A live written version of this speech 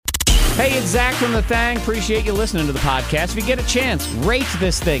Hey, it's Zach from The Thang. Appreciate you listening to the podcast. If you get a chance, rate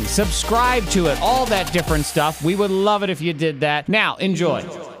this thing, subscribe to it, all that different stuff. We would love it if you did that. Now, enjoy.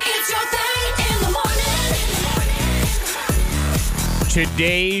 It's your thing in the morning.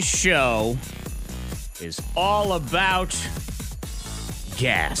 Today's show is all about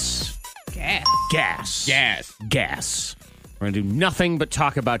gas. Gas. We're going to do nothing but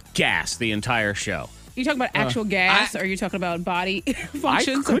talk about gas the entire show. You talking about actual gas, or are you talking about body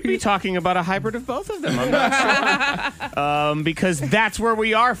functions? I could be talking about a hybrid of both of them. I'm not sure. Because that's where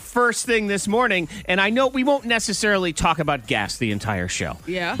we are first thing this morning. And I know we won't necessarily talk about gas the entire show.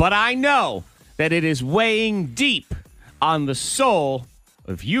 Yeah. But I know that it is weighing deep on the soul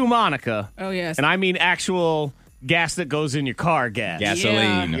of you, Monica. Oh, yes. And I mean actual gas that goes in your car gas.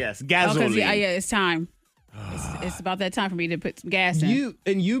 Gasoline. Yes, Oh, gasoline. 'cause, yeah, it's time. It's about that time for me to put some gas in.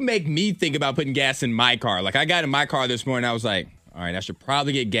 You make me think about putting gas in my car. Like I got in my car this morning, I was like, all right, I should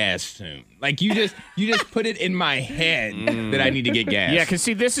probably get gas soon. Like you just put it in my head that I need to get gas. Yeah, because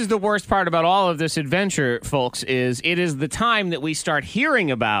see, this is the worst part about all of this adventure, folks, is it is the time that we start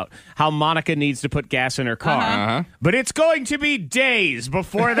hearing about how Monica needs to put gas in her car. Uh-huh. But it's going to be days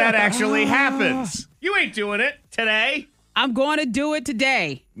before that actually happens. You ain't doing it today. I'm going to do it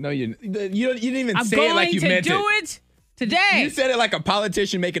today. No, you didn't even I'm say going it like you to meant do it. it today. You said it like a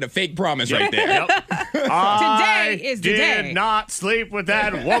politician making a fake promise right there. Yep. Today is the day. did not sleep with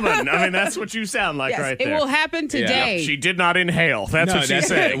that woman. I mean, that's what you sound like Yes, right it there. will happen today. She did not inhale. That's No, what she that's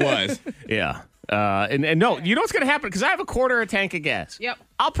said. what it was. Yeah. And no, you know what's going to happen? Because I have a quarter a tank of gas. Yep.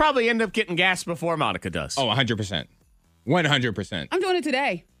 I'll probably end up getting gas before Monica does. Oh, 100%. 100%. I'm doing it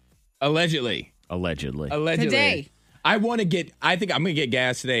today. Allegedly. Allegedly. Today. I think I'm going to get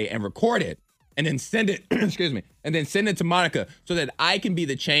gas today and record it and then send it, excuse me, and then send it to Monica so that I can be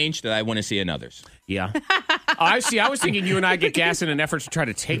the change that I want to see in others. Yeah. I was thinking you and I get gas in an effort to try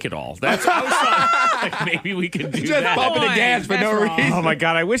to take it all. I was like, maybe we could do Just that. bumping the gas for That's no wrong. reason. Oh my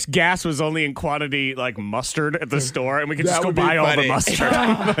God, I wish gas was only in quantity like mustard at the store and we could That just go would be buy all the funny. mustard.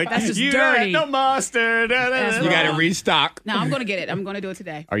 Like, That's just you dirty. got no mustard. That's You got to wrong. restock. No, I'm going to get it. I'm going to do it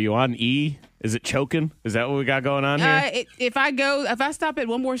today. Are you on E? Is it choking? Is that what we got going on here? If I stop at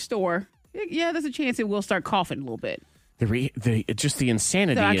one more store, yeah, there's a chance it will start coughing a little bit. The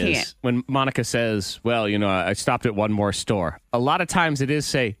insanity So I is can't. when Monica says, well, you know, I stopped at one more store. A lot of times it is,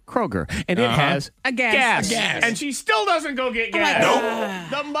 say, Kroger, and it has A gas. Gas. And she still doesn't go get like,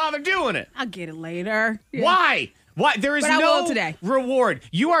 gas. Doesn't bother doing it. I'll get it later. Yeah. Why? Why? There is But I no will today. reward.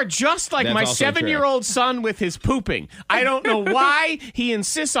 You are just like That's my also 7-year-old son with his pooping. I don't know why he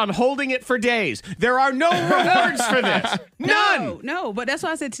insists on holding it for days. There are no rewards for this. None. No, but that's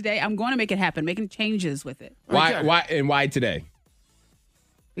why I said today I'm going to make it happen, making changes with it. Why today?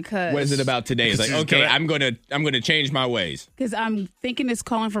 Because What is it about today? It's like, Because okay, it's I'm gonna change my ways. Because I'm thinking it's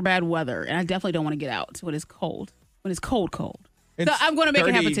calling for bad weather, and I definitely don't want to get out when it's cold. When it's cold. So I'm going to make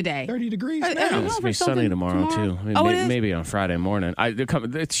it happen today. 30 degrees I- now. I- It's for going to be something sunny tomorrow, too. I mean, Oh, it is? maybe on Friday morning.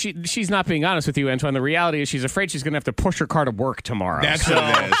 She's not being honest with you, Antoine. The reality is she's afraid she's going to have to push her car to work tomorrow. That's what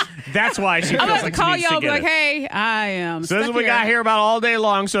it is. That's why she I'm feels going like to call she needs y'all to and be get like, it. hey, I am So this is stuck what we got here. here about all day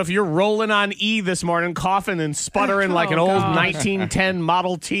long. So if you're rolling on E this morning, coughing and sputtering like an Oh, old God. 1910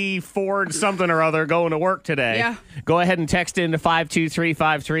 Model T Ford something or other going to work today, Yeah. go ahead and text into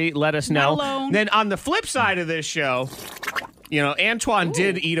 52353. Let us know. alone. Then on the flip side of this show, you know, Antoine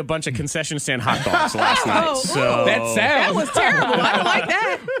did eat a bunch of concession stand hot dogs last night. Oh, So That sounds. That was terrible. I don't like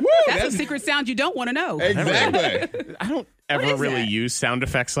that. That's a that's- secret sound you don't want to know. Exactly. I don't ever is really that? use sound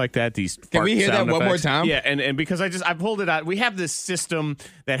effects like that. These Can we fart hear that sound one more effects. time? Yeah, and because I pulled it out. We have this system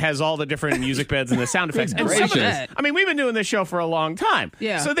that has all the different music beds and the sound effects. And some of gracious. it, I mean, we've been doing this show for a long time.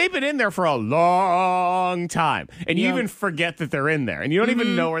 Yeah. So they've been in there for a long time. And you Yeah. even forget that they're in there. And you don't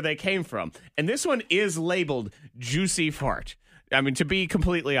even know where they came from. And this one is labeled Juicy Fart. I mean, to be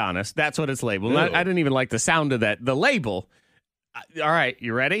completely honest, that's what it's labeled. I didn't even like the sound of that. The label. All right,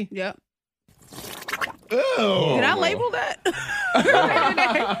 you ready? Yep. Ew. Did I label that?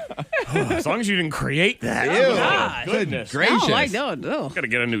 As long as you didn't create that. Ew. Oh, God. goodness. Gracious. Oh, like that. Oh. Got to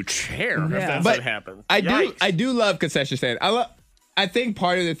get a new chair if that's But what happens. I Yikes. do love concession stand. I think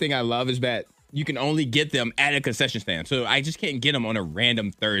part of the thing I love is that you can only get them at a concession stand. So I just can't get them on a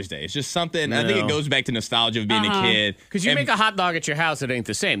random Thursday. It's just something. I think No. it goes back to nostalgia of being a kid. Because you And make a hot dog at your house, it ain't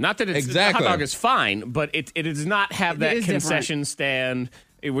the same. Not that it's Exactly. the hot dog is fine, but it does not have that is concession stand.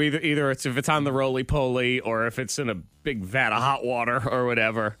 Either it's if it's on the roly poly or if it's in a big vat of hot water or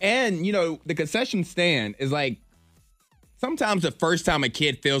whatever. And, you know, the concession stand is like sometimes the first time a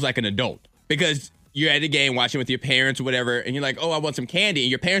kid feels like an adult because you're at a game watching with your parents or whatever, and you're like, oh, I want some candy, and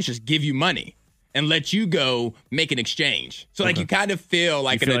your parents just give you money. and let you go make an exchange. So like you kind of feel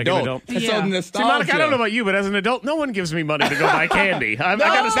like, feel an, like an adult. adult? It's so Yeah. nostalgia. See, Monica, I don't know about you, but as an adult, no one gives me money to go buy candy. I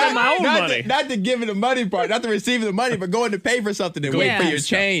got to spend my own money. Not to give the money part, not to receive the money, but going to pay for something and wait Yeah. for your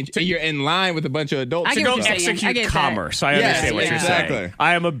change. And you're in line with a bunch of adults. I To get go what you're saying. I execute get that. commerce. I Yes, understand what you're exactly. saying.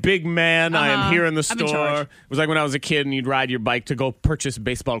 I am a big man. I am here in the I'm in store. charge. It was like when I was a kid and you'd ride your bike to go purchase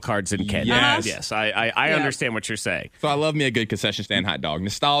baseball cards and candy. Yes. Yes, I understand what you're saying. So I love me a good concession stand hot dog.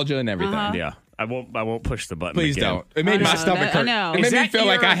 Nostalgia and everything. Yeah. I won't push the button. Please again. don't. It made I my know, stomach that- I hurt. know. It Is made me that feel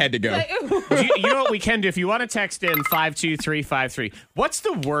like your- I had to go. You know what we can do? If you want to text in 52353, what's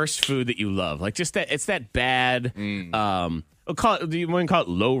the worst food that you love? Like just that it's that bad. Do you want to call it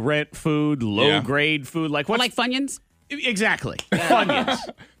low rent food, low grade food? Like Or what? like Funyuns. Exactly. Funyuns.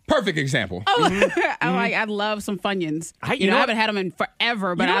 Perfect example. I love some Funyuns. I- You know, I haven't had them in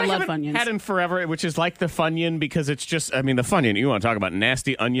forever, but You know I what love haven't Funyuns. Had in forever, which is like the Funyun because it's just. I mean, the Funyun. You want to talk about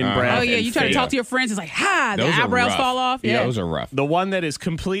nasty onion breath? Oh yeah, and you try to fake. talk to your friends. It's like, the Those are eyebrows rough. fall off. Yeah, Those are rough. The one that is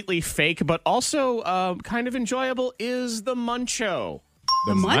completely fake, but also kind of enjoyable, is the Muncho.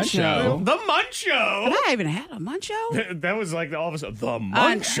 the Muncho. The Muncho. Have I even had a Muncho? That was like all of a sudden the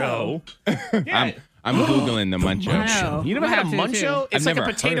I Muncho. Yeah. I'm Googling the Muncho. I know. You never I had a have to, Muncho? too. It's I've like a never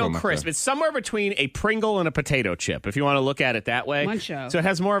heard potato of a Muncho. crisp. It's somewhere between a Pringle and a potato chip, if you want to look at it that way. Muncho. So it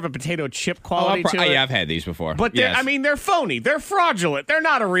has more of a potato chip quality to it. Yeah, I've had these before. But yes. they're phony. They're fraudulent. They're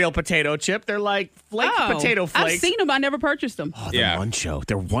not a real potato chip. They're like flake potato flakes. I've seen them. I never purchased them. Oh, the Yeah. Muncho.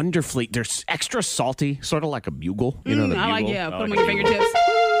 They're wonderfully. They're extra salty, sort of like a bugle. You know the I like, bugle? put Oh, them on your fingertips.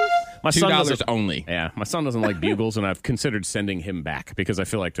 My son $2 doesn't. only. Yeah, my son doesn't like bugles, and I've considered sending him back because I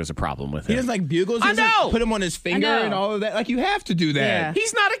feel like there's a problem with He him. doesn't like bugles. He I doesn't know. Put them on his finger know. and all of that. Like you have to do that. Yeah.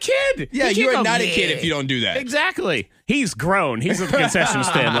 He's not a kid. Yeah, He you can't are go, not a kid "Meh." if you don't do that. Exactly. He's grown. He's at the concession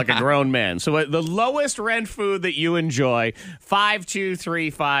stand like a grown man. So the lowest rent food that you enjoy,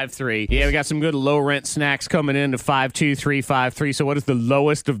 52353. Yeah, we got some good low rent snacks coming in to 52353. So what is the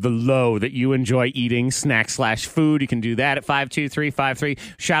lowest of the low that you enjoy eating, snack/food? You can do that at 52353.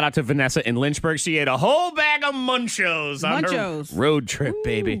 Shout out to Vanessa in Lynchburg. She ate a whole bag of Munchos on Munchos. her road trip,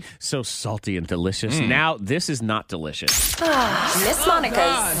 baby. So salty and delicious. Now, this is not delicious. Miss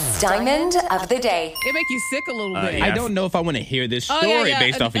Monica's Diamond of the Day. It make you sick a little bit. yeah. I don't know if I want to hear this Oh, story yeah, yeah.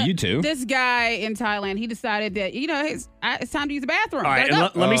 based off of you two. This guy in Thailand, he decided that it's time to use the bathroom. All right, Gotta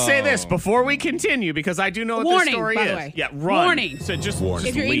and go. let me say this before we continue, because I do know what Warning, this story by the is. way. Yeah, run. Warning. So just Warning.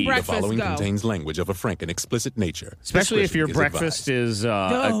 If you're eating leave. breakfast, The following go. contains language of a frank and explicit nature. Especially if your Discretion is breakfast advised. is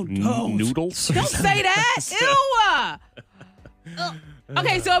Don't. noodles. Don't say that. Ew.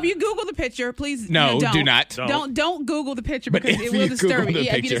 Okay, so if you Google the picture, please No, don't. do not. Don't Google the picture But because if it will you disturb Google you. the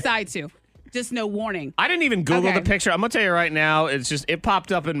Yeah, if you picture. decide to. Just no warning. I didn't even Google Okay. the picture. I'm gonna tell you right now. It's just it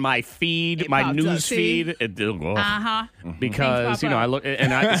popped up in my feed, It my popped up, news see? feed. Uh-huh. Because Things pop I up. look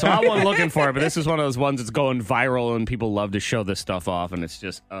so I wasn't looking for it, but this is one of those ones that's going viral and people love to show this stuff off, and it's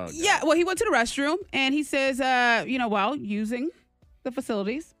just oh God. Yeah, well, he went to the restroom and he says, while using the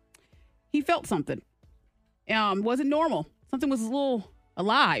facilities, he felt something. Wasn't normal. Something was a little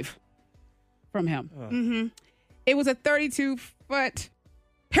alive from him. It was a 32-foot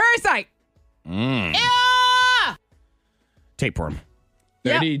parasite. Yeah! Tapeworm.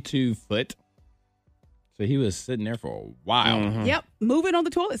 Yep. 32 foot. So he was sitting there for a while. Yep, moving on the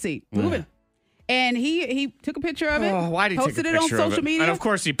toilet seat, moving. And he took a picture of it, Oh, why did he posted take a it on picture of social media. And of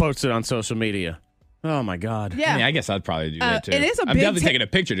course, he posted it on social media. Oh my God. Yeah, I mean, I guess I'd probably do that too. it is a I'm big definitely taking a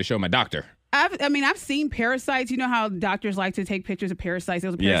picture to show my doctor. I've seen parasites. You know how doctors like to take pictures of parasites. There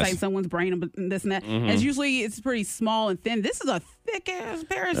was a parasite Yes. in someone's brain and this and that. And it's pretty small and thin. This is a thick ass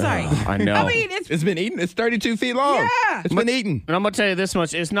parasite. I know. I mean, it's It's been eaten. It's 32 feet long. Yeah. It's been eaten. And I'm gonna tell you this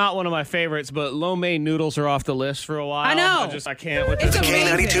much: it's not one of my favorites, but lo mein noodles are off the list for a while. I know. I can't with It's this one.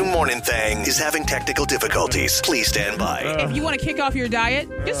 amazing. K92 Morning Thing is having technical difficulties. Please stand by. if you want to kick off your diet,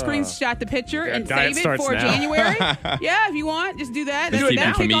 just screenshot the picture and diet save it starts for now. January. Yeah, if you want, just do that. Just keep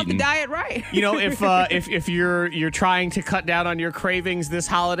That'll it from kick off the eating. diet right. You know, if you're trying to cut down on your cravings this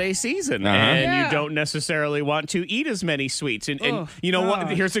holiday season, and Yeah. you don't necessarily want to eat as many sweets, and Oh, you know what?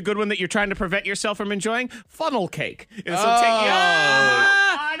 gosh. Here's a good one that you're trying to prevent yourself from enjoying: funnel cake. And so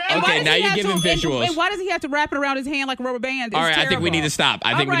Ah! I know. And why Okay, does now he you're have giving to- visuals. And why does he have to wrap it around his hand like a rubber band? It's All right, I think we terrible. need to stop.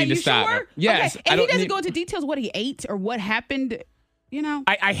 I think All we need to you stop. Sure? Yes. Okay. I And he don't doesn't need- go into details what he ate or what happened.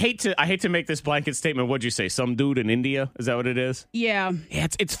 I hate to make this blanket statement. What'd you say? Some dude in India? Is that what it is? Yeah. Yeah,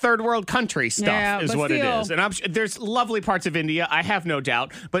 it's third world country stuff is but what still. it is. And there's lovely parts of India, I have no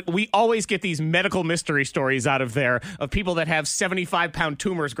doubt, but we always get these medical mystery stories out of there of people that have 75-pound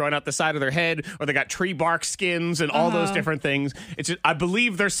tumors growing out the side of their head, or they got tree bark skins and all those different things. It's just, I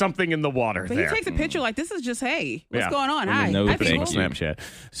believe there's something in the water But there. he takes a picture like, this is just, hey, what's Yeah. going on? Hi. No Hi, thank people. you. Snapchat.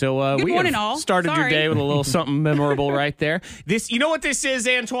 So Good we morning, have all. started your Sorry. day with a little something memorable right there. You know what this is,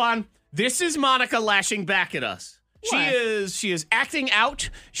 Antoine? This is Monica lashing back at us. What? She is acting out.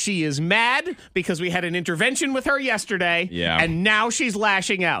 She is mad because we had an intervention with her yesterday. Yeah. And now she's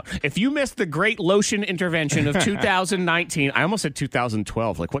lashing out. If you missed the great lotion intervention of 2019, I almost said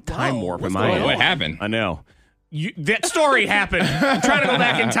 2012. Like, what time warp am I in? What happened? I know. That story happened. I'm trying to go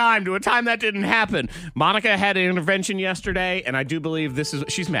back in time to a time that didn't happen. Monica had an intervention yesterday, and I do believe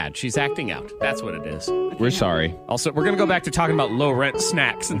she's mad. She's acting out. That's what it is. We're sorry. Also, we're going to go back to talking about low-rent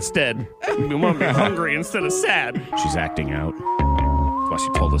snacks instead. We want to be hungry instead of sad. She's acting out. That's why she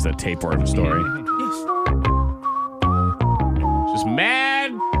told us that tapeworm story. She's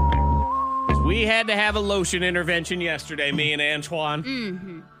mad because we had to have a lotion intervention yesterday, me and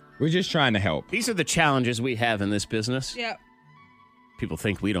Antoine. We're just trying to help. These are the challenges we have in this business. Yep. People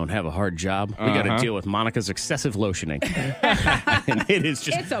think we don't have a hard job. We got to deal with Monica's excessive lotioning. And it is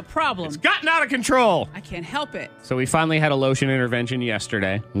just... It's a problem. It's gotten out of control. I can't help it. So we finally had a lotion intervention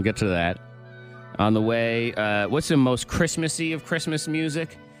yesterday. We'll get to that. On the way, what's the most Christmassy of Christmas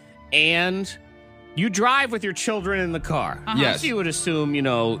music? And you drive with your children in the car. Yes. So you would assume,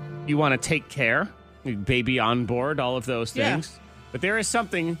 you want to take care, baby on board, all of those Yeah. things. But there is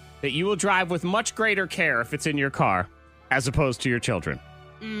something that you will drive with much greater care if it's in your car as opposed to your children.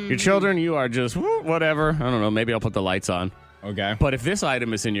 Your children, you are just, whatever. I don't know, maybe I'll put the lights on. Okay. But if this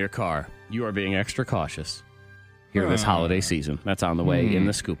item is in your car, you are being extra cautious here this holiday season. That's on the way in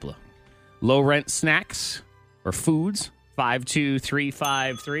the Scoopla. Low rent snacks or foods,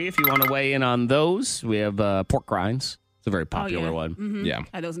 52353. If you want to weigh in on those, we have pork rinds. It's a very popular yeah. one. Yeah.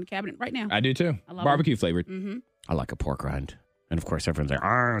 I have those in the cabinet right now. I do too. love Barbecue flavored. I like a pork rind. And of course, everyone's like,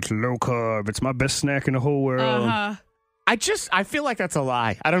 it's low carb. It's my best snack in the whole world. I feel like that's a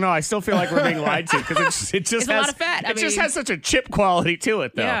lie. I don't know. I still feel like we're being lied to because it just It's a has lot of fat. It just has such a chip quality to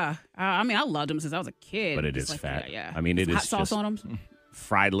it, though. Yeah. I mean, I loved them since I was a kid. But it Just is fat. Yeah. I mean, it is hot sauce just on them.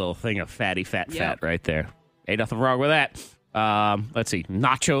 fried little thing of fatty fat Yep. right there. Ain't nothing wrong with that. Let's see.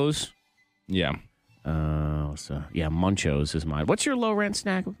 Nachos. Yeah. Munchos is mine. What's your low rent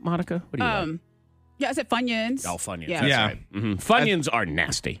snack, Monica? What do you like? Yeah, I said Funyuns. Oh, Funyuns. Yeah. That's Yeah. right. Funyuns are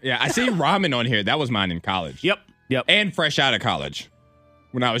nasty. Yeah. I see ramen on here. That was mine in college. Yep. And fresh out of college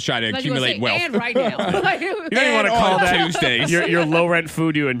when I was trying to Like you were accumulate saying, wealth. And right now. You don't even want to And call on that Tuesdays. your low rent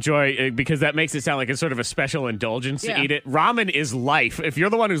food you enjoy because that makes it sound like it's sort of a special indulgence Yeah. to eat it. Ramen is life. If you're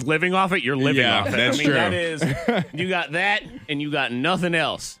the one who's living off it, you're living Yeah, off it. that's I mean, true. That is, you got that and you got nothing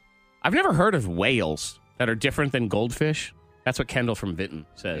else. I've never heard of whales that are different than goldfish. That's what Kendall from Vinton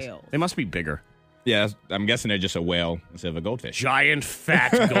says. Whales. They must be bigger. Yeah, I'm guessing they're just a whale instead of a goldfish. Giant fat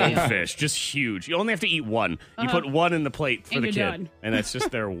goldfish, just huge. You only have to eat one. You put one in the plate for And the you're kid, done. and that's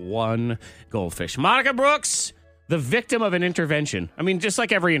just their one goldfish. Monica Brooks, the victim of an intervention. I mean, just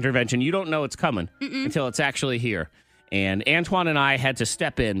like every intervention, you don't know it's coming until it's actually here. And Antoine and I had to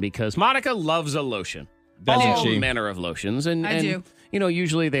step in because Monica loves a lotion. Doesn't all she? manner of lotions, I and do.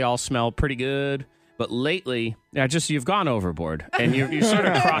 Usually they all smell pretty good. But lately, you've gone overboard, and you sort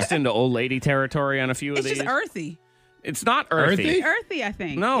of crossed into old lady territory on a few of It's these. just earthy. It's not earthy. Earthy, I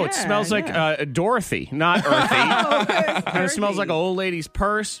think. No, it Yeah, smells like yeah. Dorothy, not earthy. It's Kind of smells earthy. like an old lady's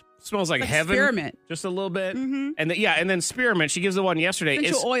purse. Smells like heaven. spearmint. Just a little bit. And then spearmint. She gives the one yesterday.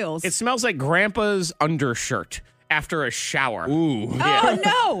 Essential oils. It smells like grandpa's undershirt after a shower. Ooh. Oh,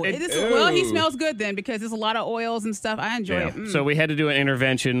 no. Well, he Ooh. smells good then because there's a lot of oils and stuff. I enjoy Yeah. it. So we had to do an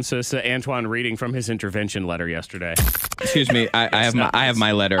intervention. So it's Antoine reading from his intervention letter yesterday. Excuse me. I have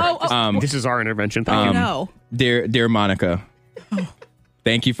my letter. Oh. This is our intervention. Thank you. No. Dear Monica,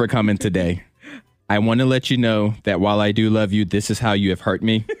 thank you for coming today. I want to let you know that while I do love you, this is how you have hurt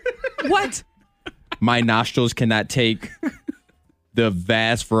me. What? My nostrils cannot take the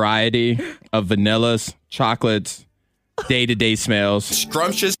vast variety of vanillas, chocolates, day-to-day smells.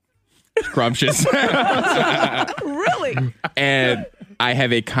 Scrumptious. Really? And I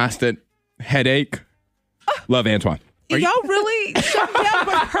have a constant headache. Love, Antoine. Y'all really shut down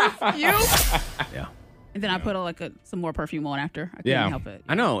with perfume? Yeah. And then I put some more perfume on after. I couldn't Yeah. help it.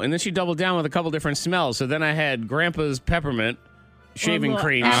 I know. And then she doubled down with a couple different smells. So then I had grandpa's peppermint shaving little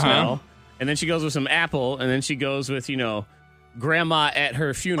cream apple. smell. And then she goes with some apple. And then she goes with, grandma at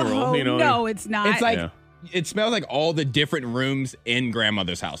her funeral. Oh, no, it's not. It's like Yeah. it smells like all the different rooms in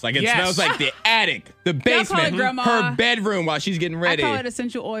grandmother's house. Like it Yes. smells like the attic, the call it basement, grandma. her bedroom while she's getting ready. I call it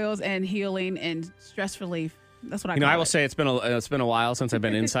essential oils and healing and stress relief. That's what I You know, call I will it. say it's been a while since I've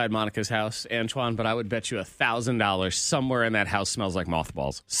been inside Monica's house, Antoine, but I would bet you $1,000 somewhere in that house smells like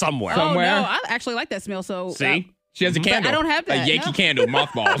mothballs. Somewhere. Oh, somewhere. no, I actually like that smell. So See? She has a candle. I don't have that, A Yankee no. candle,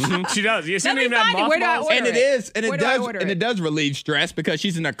 mothballs. She does. You see Let me me have find it. Where do I mothballs? order And it it? is, and Where it do I does, order and it? it does relieve stress because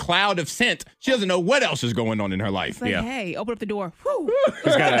she's in a cloud of scent. She doesn't know what else is going on in her life. It's like, Yeah. hey, open up the door. Whew.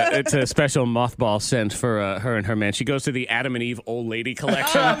 It's a special mothball scent for her and her man. She goes to the Adam and Eve old lady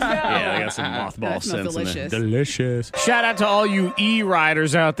collection. Yeah, they got some mothball That smells scents in there. delicious. Delicious. Shout out to all you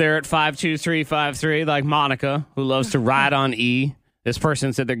E-riders out there at 52353, like Monica, who loves to ride on E. This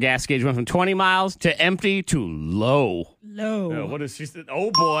person said their gas gauge went from 20 miles to empty to low. Low. What is she said?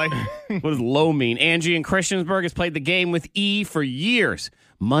 Oh boy. What does low mean? Angie in Christiansburg has played the game with E for years.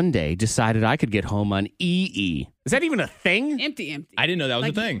 Monday decided I could get home on EE. Is that even a thing? Empty. I didn't know that was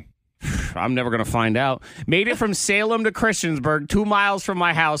Like- a thing. I'm never going to find out. Made it from Salem to Christiansburg, 2 miles from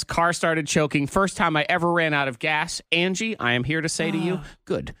my house. Car started choking. First time I ever ran out of gas. Angie, I am here to say to you,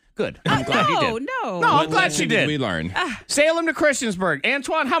 good. I'm glad you did. No. No, I'm What glad lesson she did. we learn? Salem to Christiansburg.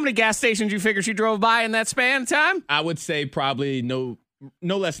 Antoine, how many gas stations you figure she drove by in that span of time? I would say probably no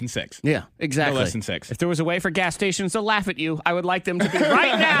less than 6. Yeah, exactly. No less than 6. If there was a way for gas stations to laugh at you, I would like them to be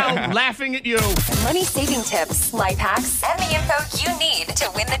right now laughing at you. Money saving tips, life hacks, and the info you need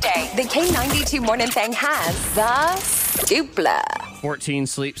to win the day. The K92 Morning Thing has the dupla. 14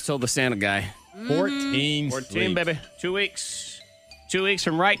 sleeps till the Santa guy. 14 14, sleeps. baby. 2 weeks. 2 weeks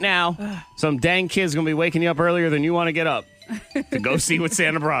from right now, some dang kid's going to be waking you up earlier than you want to get up to go see what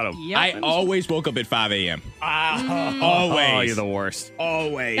Santa brought him. Yep. I always woke up at 5 a.m. Oh, Always. you're the worst.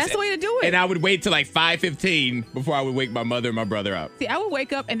 Always. That's the way to do it. And I would wait till like 5:15 before I would wake my mother and my brother up. See, I would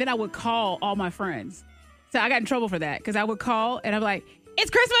wake up and then I would call all my friends. So I got in trouble for that because I would call and I'm like, "It's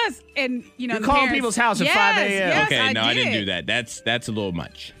Christmas," and You're the calling parents- people's house at Yes, 5 a.m. Yes, Okay, I didn't did. do that. That's a little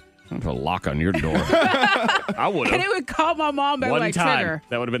much. I'm going to put a lock on your door. I would And have. it would call my mom back One like, time. "Trigger."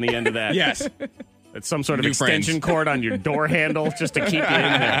 That would have been the end of that. Yes. It's some sort of New extension friends. cord on your door handle just to keep you in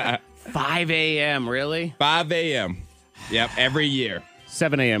there. 5 a.m., really? 5 a.m. Yep, every year.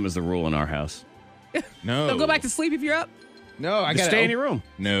 7 a.m. is the rule in our house. No. So go back to sleep if you're up. No, I Just got stay in your room.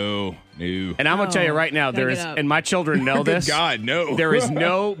 No. And I'm going to tell you right now, Gotta there get is, up. and my children know Good this. God, no. There is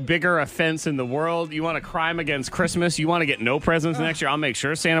no bigger offense in the world. You want a crime against Christmas? You want to get no presents next year? I'll make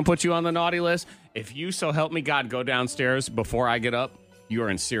sure Santa puts you on the naughty list. If you, so help me God, go downstairs before I get up, you are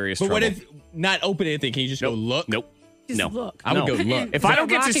in serious But trouble. what if not open anything? Can you just go look? Nope. Just no. look. I would No. go look. If I don't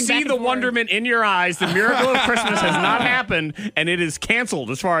get to Rocking see back the and forth. wonderment in your eyes, the miracle of Christmas has not happened, and it is canceled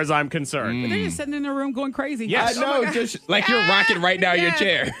as far as I'm concerned. They're just sitting in their room going crazy. Yes. I know, just like you're rocking right now in your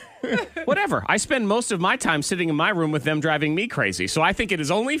chair. Whatever. I spend most of my time sitting in my room with them driving me crazy. So I think it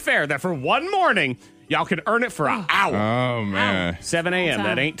is only fair that for one morning, y'all can earn it for an hour. Oh, man. 7 a.m. time.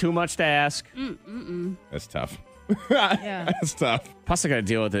 That ain't too much to ask. That's tough. Yeah. That's tough. Plus, I got to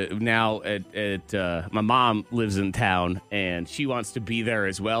deal with it now. My mom lives in town, and she wants to be there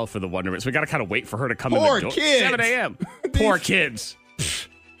as well for the wonderment. So we got to kind of wait for her to come in Poor the door. kids. 7 a.m. Poor kids.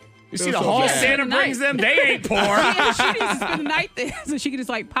 You see the so haul bad. Santa brings them? They ain't poor. Yeah, she needs to spend the night there so she can just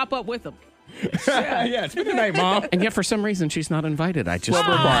like pop up with them. Yeah, spend the night, Mom. And yet, for some reason, she's not invited. I just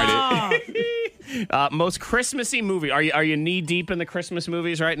most Christmassy movie. Are you knee deep in the Christmas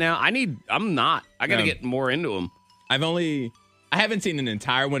movies right now? I'm not. I got to No. get more into them. I haven't seen an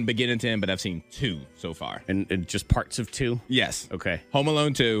entire one beginning to end, but I've seen 2 so far. And just parts of 2. Yes. Okay. Home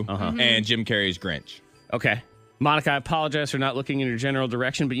Alone 2 and Jim Carrey's Grinch. Okay. Monica, I apologize for not looking in your general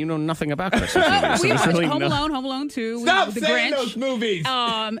direction, but you know nothing about Christmas movies. so We there's watched really Home no- Alone, Home Alone 2. Stop the saying Grinch. those movies.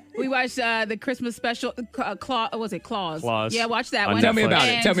 We watched the Christmas special. Was it Claus? Claus. Yeah, watch that On one. Tell me about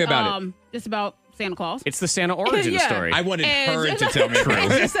it. And, Tell me about it. Just about Santa Claus. It's the Santa origin Yeah. story. I wanted And- her to tell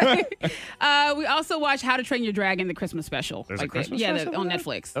me. We also watched How to Train Your Dragon, the Christmas special. There's a that. Christmas Yeah, special on for that?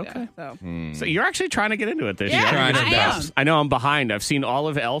 Netflix. Okay. Yeah, so. So you're actually trying to get into it this Yeah, year. Trying his I best. am. I know I'm behind. I've seen all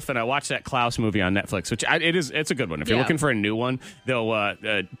of Elf, and I watched that Klaus movie on Netflix, which it's a good one. If you're Yeah. looking for a new one, they'll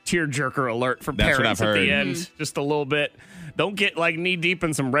tearjerker alert for That's what parents I've at the heard. end, just a little bit. Don't get like knee deep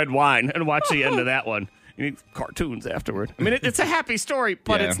in some red wine and watch the end of that one. You need cartoons afterward. I mean, it's a happy story,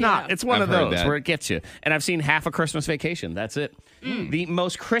 but Yeah. it's not. Yeah. It's one I've of heard those that. where it gets you. And I've seen half a Christmas Vacation. That's it. The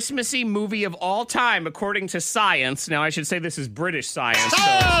most Christmassy movie of all time, according to science. Now, I should say this is British science, so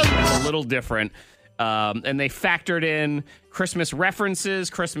it's a little different. And they factored in Christmas references,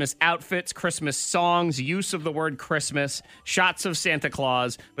 Christmas outfits, Christmas songs, use of the word Christmas, shots of Santa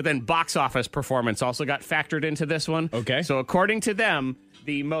Claus, but then box office performance also got factored into this one. Okay. So according to them,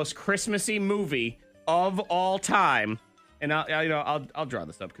 the most Christmassy movie of all time, and I'll draw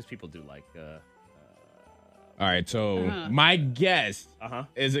this up because people do like. All right, so my guess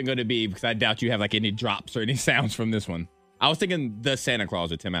isn't going to be, because I doubt you have like any drops or any sounds from this one. I was thinking The Santa Claus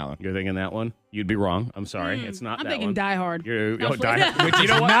with Tim Allen. You're thinking that one? You'd be wrong. I'm sorry. It's not I'm that thinking one. Die Hard. Die Hard. Which, You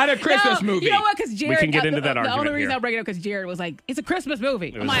know what? Not a Christmas movie. You know what? Because Jared. We can get into that The argument only reason here. I'm bringing it up because Jared was like, "It's a Christmas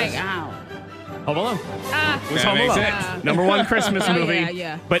movie." I'm like, "Ow." Home Alone. It was That Home makes Alone. sense. Number one Christmas Oh, movie.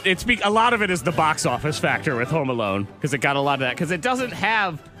 yeah. But a lot of it is the box office factor with Home Alone because it got a lot of that because it doesn't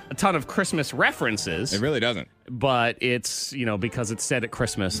have a ton of Christmas references. It really doesn't. But it's, because it's set at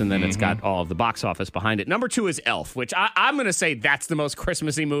Christmas and then it's got all of the box office behind it. Number 2 is Elf, which I'm going to say that's the most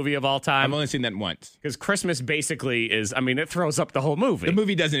Christmassy movie of all I've time. only seen that once. Because Christmas basically is, it throws up the whole movie. The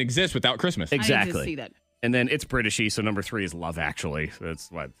movie doesn't exist without Christmas. Exactly. I need to see that. And then it's Britishy, so number 3 is Love Actually. So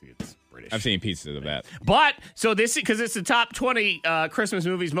that's why it's British. I've seen pieces of that. But, so this, because it's the top 20 Christmas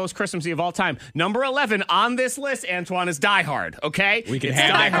movies, most Christmassy of all time. Number 11 on this list, Antoine, is Die Hard, okay? We can It's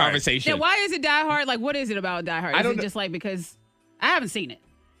have Die that Hard. conversation. Now, why is it Die Hard? Like, what is it about Die Hard? I Is don't it know. just like because I haven't seen it?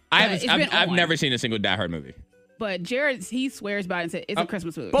 I've on. never seen a single Die Hard movie. But Jared, he swears by it and said it's a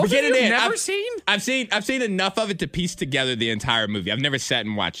Christmas movie. Both of Get you it in. never I've seen? I've seen enough of it to piece together the entire movie. I've never sat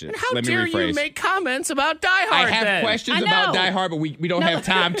and watched it. How Let me dare rephrase. you make comments about Die Hard I have then? questions I about know. Die Hard, but we don't have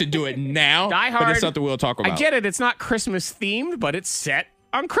time to do it now. Die But Hard. it's something we'll talk about. I get it. It's not Christmas themed, but it's set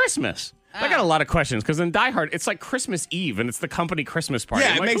on Christmas. I got a lot of questions because in Die Hard, it's like Christmas Eve and it's the company Christmas party.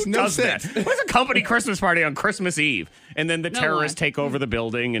 Yeah, I'm it like, makes who no does that? sense. What's a company Christmas party on Christmas Eve? And then the No terrorists one. take over the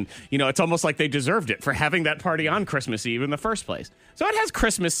building, and it's almost like they deserved it for having that party on Christmas Eve in the first place. So it has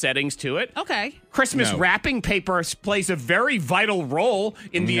Christmas settings to it. Okay. Christmas No. wrapping paper plays a very vital role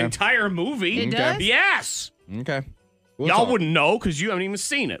in the Okay. entire movie. It does? Yes. Okay. We'll Y'all talk. wouldn't know because you haven't even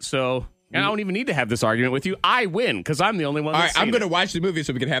seen it. So I don't even need to have this argument with you. I win because I'm the only one All that's right, I'm seen going to it. watch the movie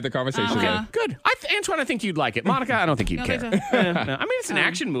so we can have the conversation. Okay. later. Good. Antoine, I think you'd like it. Monica, I don't think you'd You care. don't think so? No. It's an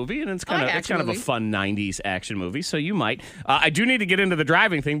action movie, and it's I like it's action kind of a movies. fun 90s action movie, so you might. I do need to get into the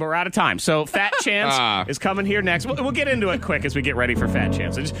driving thing, but we're out of time. So Fat Chance is coming here next. We'll get into it quick as we get ready for Fat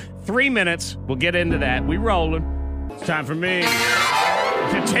Chance. So just 3 minutes. We'll get into that. We rolling. It's time for me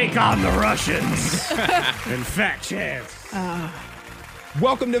to take on the Russians and Fat Chance.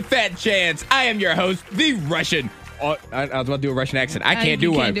 Welcome to Fat Chance. I am your host, the Russian. Oh, I was about to do a Russian accent. I can't do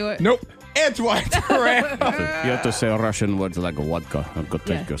you one. can't do it? Nope. Antoine Terrell. You have to say Russian words like vodka. I'm going to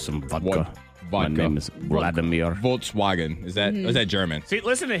take Yeah. some vodka. Vodka. My name is Vladimir. Volkswagen. Is Mm-hmm. that German? See,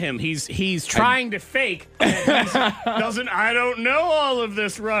 listen to him. He's trying to fake. I don't know all of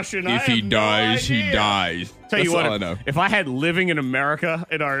this Russian. I If he have no dies, he idea. dies. Tell you That's what, all I know. if I had Living in America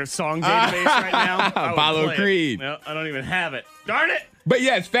in our song database right now, I would Apollo play it. Creed. No, I don't even have it. Darn it! But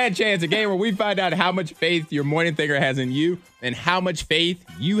yes, Fat Chance, a game where we find out how much faith your morning thinker has in you and how much faith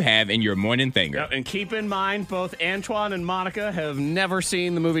you have in your morning thinker. Yep, and keep in mind, both Antoine and Monica have never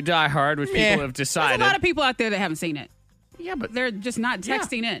seen the movie Die Hard, which Yeah. people have There's decided. a lot of people out there that haven't seen it. yeah, but They're just not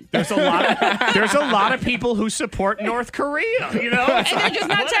texting in. there's a lot of people who support North Korea. You know, And they're just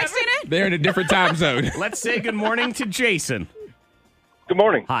not texting it? They're in a different time zone. Let's say good morning to Jason. Good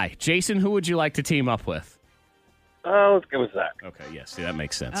morning. Hi, Jason. Who would you like to team up with? Let's go with Zach. Okay, yes, see, that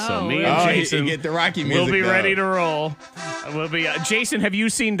makes sense. Oh, So me really? and Oh, Jason you get the Rocky music. will be though. ready to roll. We'll be Jason. Have you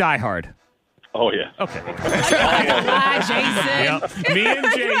seen Die Hard? Oh, yeah. Okay. You had to lie, Jason. Yep. Me and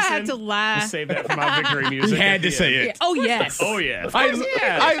Jason. You had to lie. We'll save that for my victory music. We had at to the say end. it. Oh, yes. Oh yeah. Of I, course,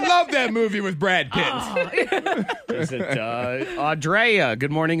 yeah. I love that movie with Brad Pitt. Is it Audrea?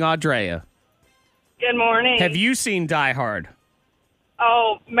 Good morning, Audrea. Good morning. Have you seen Die Hard?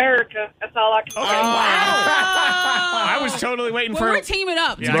 Oh, America. That's all I can say. I was totally waiting Well, for. we're teaming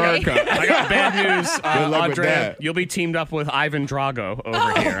up. Yeah, Jay. I got bad news, Good luck with Audrea. that. You'll be teamed up with Ivan Drago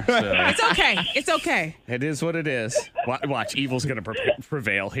over here. So. It's okay. It's okay. It is what it is. Watch, evil's going to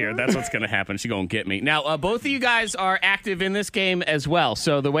prevail here. That's what's going to happen. She's going to get me. Now, both of you guys are active in this game as well.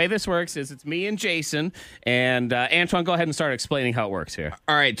 So the way this works is it's me and Jason. And Antoine, go ahead and start explaining how it works here.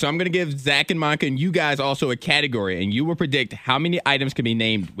 All right, so I'm going to give Zach and Monica and you guys also a category, and you will predict how many items can be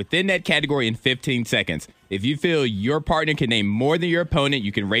named within that category in 15 seconds. If you feel your partner can name more than your opponent,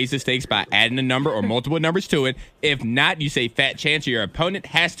 you can raise the stakes by adding a number or multiple numbers to it. If not, you say Fat Chance or your opponent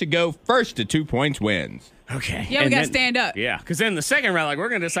has to go first to 2 points wins. Okay. Yeah, we And got to then- stand up. Yeah, because then the second round, we're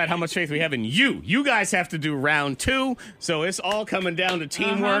going to decide how much faith we have in you. You guys have to do round 2. So it's all coming down to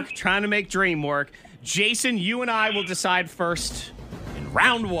teamwork, trying to make dream work. Jason, you and I will decide first in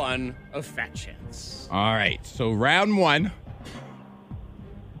round 1 of Fat Chance. All right, so round 1.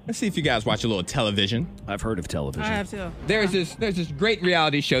 Let's see if you guys watch a little television. I've heard of television. I have to. There's this great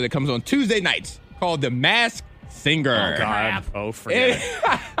reality show that comes on Tuesday nights called The Masked Singer. Oh, God. Oh, forget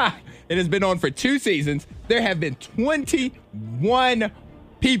it. It has been on for 2 seasons. There have been 21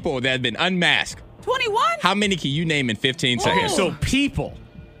 people that have been unmasked. 21? How many can you name in 15 Okay, seconds? so people.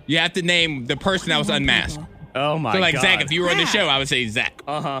 You have to name the person that was unmasked. Oh my So like God. Zach, if you were on the show, I would say Zach.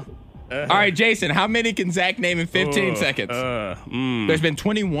 Uh-huh. All right, Jason, how many can Zach name in 15 seconds? There's been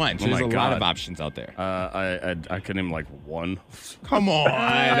 21, so Oh there's my a lot God. of options out there. I could name like one. Come on.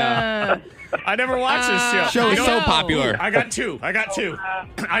 I never watched this show. Show is You know so what? popular. I got two. I know two.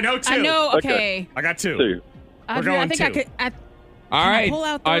 I know. Okay. Okay. I got two. 2. Andrea, going I think I two. could. All I right, pull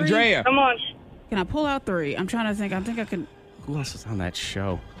out 3? Andrea. Come on. Can I pull out 3? I'm trying to think. I think I can. Who else is on that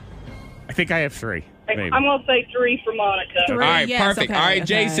show? I think I have 3. Maybe. I'm going to say 3 for Monica. 3. All right, yes, perfect. okay, All right, okay.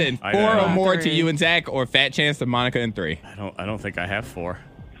 Jason, I 4 know. or more to 3. you and Zach, or fat chance to Monica in 3. I don't think I have 4.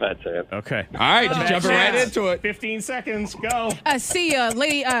 Fat chance. Okay. All right, just jumping right Chance. into it. 15 seconds. Go. Sia,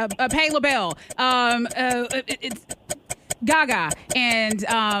 Lady, Patti LaBelle, it's Gaga,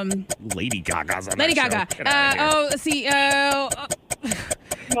 and Lady Gaga's on Lady that Gaga. show. Get outta here. Let's see,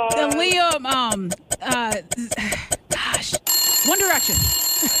 Come on. Liam, gosh, One Direction.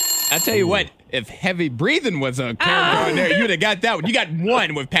 I tell you what, if heavy breathing was a character on there, you'd have got that one. You got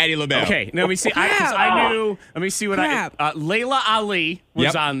 1 with Patti LaBelle. Okay, now let me see. 'Cause I knew. Let me see what Crap. Layla Ali was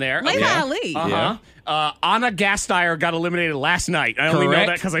Yep. on there. Layla Yeah. Ali. Uh-huh. Anna Gasteyer got eliminated last night. I only know Correct.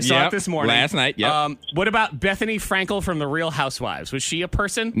 that because I saw Yep. it this morning. Last night, yep. What about Bethany Frankel from The Real Housewives? Was she a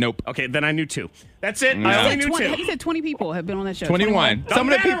person? Nope. Okay, then I knew 2. That's it. No. I You only said knew 20 2. you said 20 people have been on that show. 21. Don't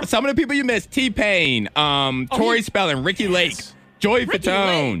matter. Some of the people you missed: T-Pain, Tori Spelling, Ricky Lake, Joey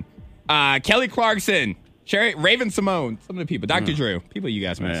Fatone, Kelly Clarkson, Raven Simone. Some of the people, Dr. Drew, people you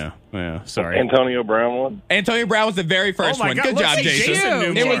guys missed. Yeah. Sorry. Antonio Brown one. Antonio Brown was the very first Oh my one. God, Good let's job, see Jason. Jason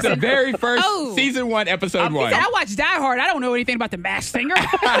knew It more. was the very first Oh. season 1, episode 1. He said, I watched Die Hard. I don't know anything about the Masked Singer.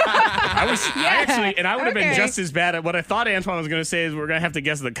 I would have been Okay. just as bad at what I thought Antoine was going to say is we're going to have to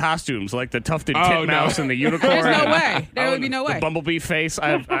guess the costumes, like the tufted Oh, titmouse no. and the unicorn. There's no and- way. There I would don't be no know, way. The bumblebee face.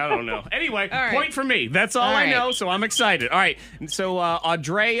 I don't know. Anyway, All right. point for me. That's all All I right. know, so I'm excited. All right. So,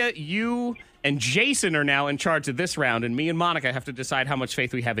 Audrea, you and Jason are now in charge of this round, and me and Monica have to decide how much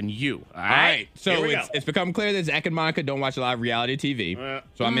faith we have in you. All All right. So Here we go. it's become clear that Zach and Monica don't watch a lot of reality TV.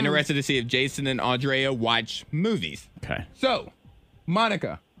 So I'm interested to see if Jason and Andrea watch movies. Okay. So,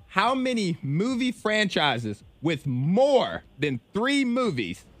 Monica, how many movie franchises with more than 3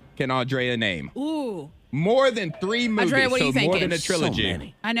 movies can Andrea name? Ooh, More than 3 movies, Andrea, what are so you more thinking? than a So trilogy.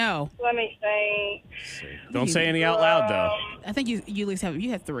 many. I know. Let me think. Don't say any out loud, though. I think you at least have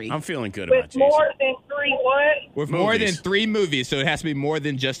 3. I'm feeling good about With Jason. more than 3 what? With more than Movies. 3 movies, so it has to be more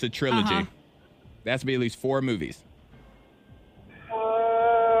than just a trilogy. Uh-huh. That has to be at least 4 movies.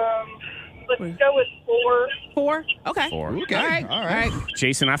 Let's go with 4. 4? Okay. 4. Okay. All right. All right.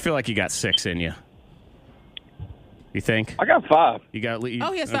 Jason, I feel like you got 6 in you. You think? I got 5. You got? Oh,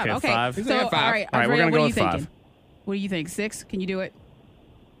 yes, 5. Okay. 5. He's So, at 5. all right, All right, we're Andrea, gonna what go are you with 5. thinking? What do you think? 6? Can you do it?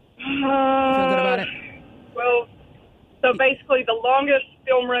 Feel good about it? Well, so basically the longest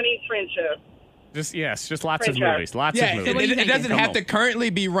film-running franchise. Just lots of Franchise. movies. Lots Yeah, of it, movies. What are you it doesn't thinking? have Come to on. currently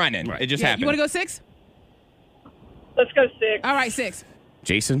be running. Right. It just Yeah, happened. you want to go 6? Let's go 6. All right, 6.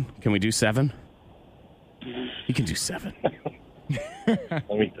 Jason, can we do 7? You can do 7. Let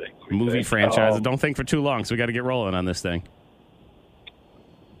me think. Movie franchise. Don't think for too long, so we got to get rolling on this thing.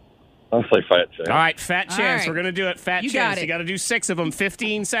 I'll say Fat Chance. All right, Fat All Chance. right. We're going to do it. Fat You Chance. got it. You got to do 6 of them.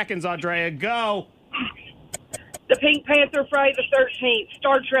 15 seconds, Audrea. Go. The Pink Panther, Friday the 13th,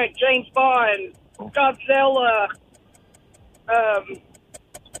 Star Trek, James Bond, Godzilla,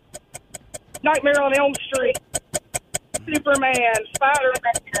 Nightmare on Elm Street, Superman,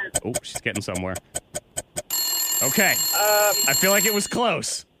 Spider-Man. Oh, she's getting somewhere. Okay. I feel like it was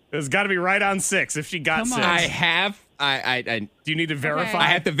close. It's got to be right on 6 if she got Come 6. on. I have. I Do you need to verify? I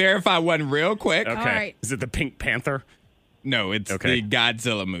have to verify one real quick. Okay. All right. Is it the Pink Panther? No, it's Okay. the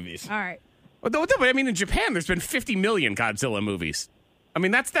Godzilla movies. All right. But I mean, in Japan, there's been 50 million Godzilla movies. I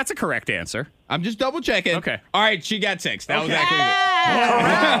mean, that's a correct answer. I'm just double checking. Okay. All right, she got 6. That was Okay. actually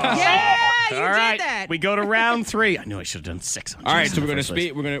Yeah, you All did right, that. we go to round 3. I knew I should have done 6. On All right, Jason so we're in gonna the first place.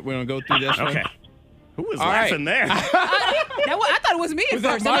 speed. We're gonna go through this. Okay. One. Who was All right. laughing there? I thought it was me at Was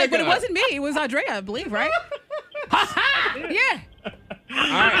that first. I'm like, but it Monica? wasn't me. It was Andrea, I believe, right? Yeah.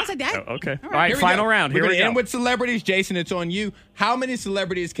 I was like, that. Oh, okay. All right, Here we final go. round. Here We're we gonna go. end with celebrities. Jason, it's on you. How many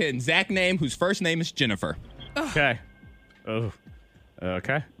celebrities can Zach name whose first name is Jennifer? Okay. Oh.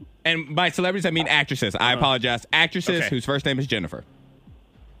 Okay. And by celebrities, I mean actresses. I apologize. Actresses Okay. whose first name is Jennifer.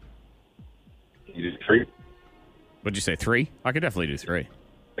 You do 3? What'd you say? 3? I could definitely do 3.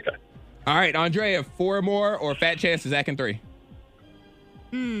 Okay. All right, Andrea, 4 more or fat chance to Zach in 3?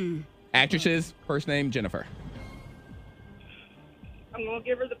 Actresses, first name Jennifer. I'm I'm going to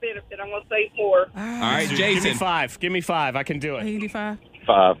give her the benefit. I'm going to say 4. All right, Give Jason. me 5. Give me 5. I can do it. 85.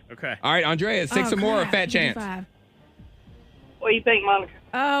 5. Okay. All right, Andrea, 6 or more or fat chance? 85. What do you think, Monica?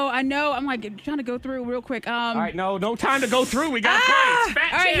 Oh, I know. I'm like trying to go through real quick. All right, no time to go through. We got to play. It's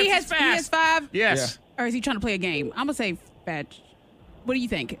fat All right, chance. he has It's fast. 5. Yes. Or is he trying to play a game? I'm gonna say fat. What do you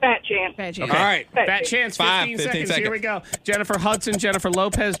think? Fat chance. Fat chance. Okay. All right. Fat chance, 15 seconds. Here we go. Jennifer Hudson, Jennifer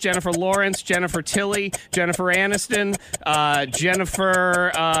Lopez, Jennifer Lawrence, Jennifer Tilly, Jennifer Aniston, Jenny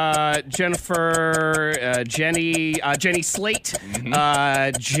Slate,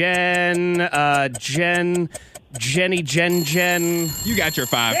 Jen. You got your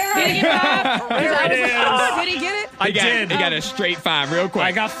 5. Did he get 5? There it is. Did he get it? I did. He got a straight 5 real quick.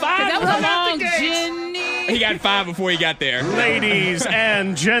 I got 5. That was right a out long the gate. Jenny. He got 5 before he got there. Ladies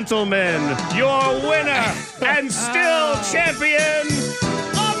and gentlemen, your winner and still champion,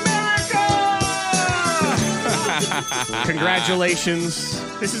 America! Congratulations.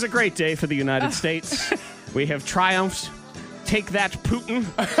 This is a great day for the United States. We have triumphed. Take that, Putin.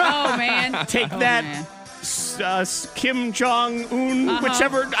 Oh man. Take that, man. Kim Jong-un,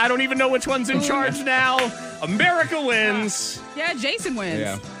 whichever. I don't even know which one's in charge now. America wins. Yeah, Jason wins.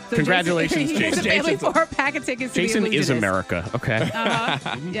 Yeah. So Congratulations, Jason. He gets a Jason. family for a pack of tickets to Jason the is Illusionist. America, okay?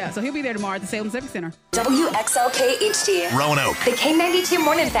 Yeah, so he'll be there tomorrow at the Salem Civic Center. WXLK HD. Roanoke. The K92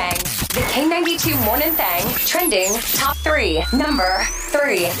 Morning Thang. The K92 Morning Thang. Trending top 3. Number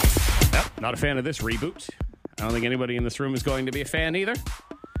 3. Yep, not a fan of this reboot. I don't think anybody in this room is going to be a fan either.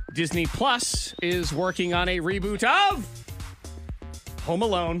 Disney Plus is working on a reboot of Home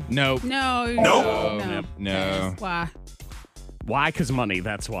Alone. Nope. No. No. Why? Why? Because money,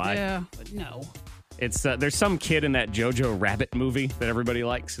 that's why. Yeah, but no. It's there's some kid in that Jojo Rabbit movie that everybody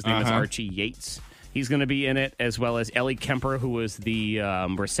likes. His name is Archie Yates. He's going to be in it, as well as Ellie Kemper, who was the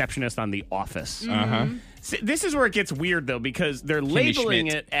receptionist on The Office. See, this is where it gets weird, though, because they're labeling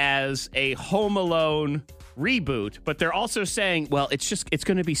Schmidt. it as a Home Alone reboot, but they're also saying, well, it's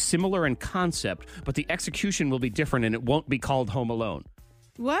going to be similar in concept, but the execution will be different, and it won't be called Home Alone.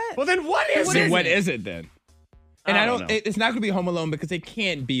 What? Well, then what is Then it? what is it then? And I I don't don't. know. It's not going to be Home Alone because they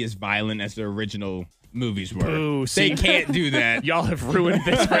can't be as violent as the original movies were. Boo, see? They can't do that. Y'all have ruined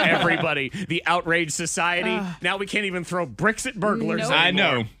this for everybody. The outrage society. Now we can't even throw bricks at burglars Nope. anymore. I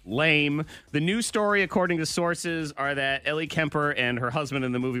know. Lame. The news story, according to sources, are that Ellie Kemper and her husband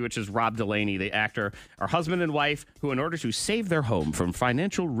in the movie, which is Rob Delaney, the actor, are husband and wife who, in order to save their home from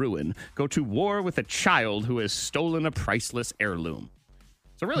financial ruin, go to war with a child who has stolen a priceless heirloom.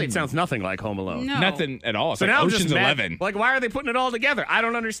 So really, it sounds nothing like Home Alone. No. Nothing at all. It's So like now I'm just Ocean's mad. 11. Like, why are they putting it all together? I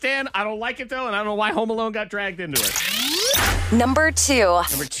don't understand. I don't like it, though, and I don't know why Home Alone got dragged into it. Number 2.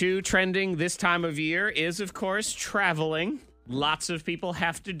 Number 2 trending this time of year is, of course, traveling. Lots of people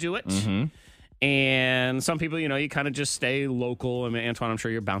have to do it. And some people, you kind of just stay local. I mean, Antoine, I'm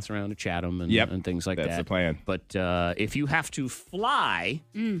sure you're bouncing around to Chatham and, Yep. and things like that. That's the plan. But if you have to fly,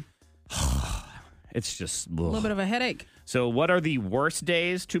 it's just A little bit of a headache. So what are the worst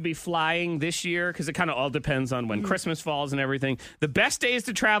days to be flying this year? Because it kind of all depends on when Christmas falls and everything. The best days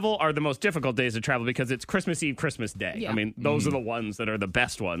to travel are the most difficult days to travel because it's Christmas Eve, Christmas Day. Yeah. I mean, those are the ones that are the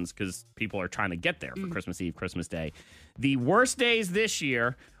best ones because people are trying to get there for Christmas Eve, Christmas Day. The worst days this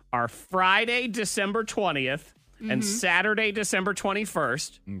year are Friday, December 20th and Saturday, December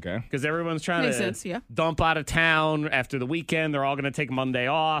 21st. Okay. Because everyone's trying Makes to sense, yeah. dump out of town after the weekend. They're all going to take Monday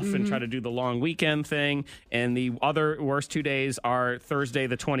off and try to do the long weekend thing. And the other worst 2 days are Thursday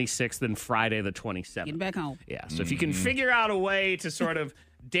the 26th and Friday the 27th. Getting back home. Yeah, so if you can figure out a way to sort of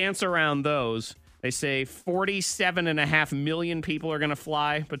dance around those, they say 47.5 million people are going to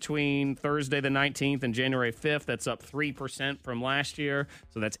fly between Thursday the 19th and January 5th. That's up 3% from last year.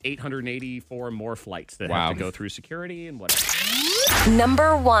 So that's 884 more flights that have to go through security and whatever.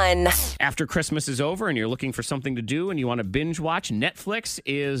 Number 1. After Christmas is over and you're looking for something to do and you want to binge watch, Netflix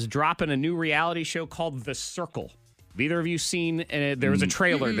is dropping a new reality show called The Circle. Have either of you seen, there was a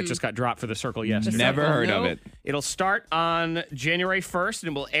trailer that just got dropped for The Circle yesterday. Never heard of Nope. it. It'll start on January 1st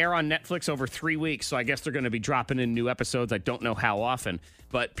and will air on Netflix over 3 weeks. So I guess they're going to be dropping in new episodes. I don't know how often.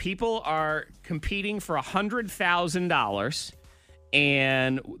 But people are competing for $100,000.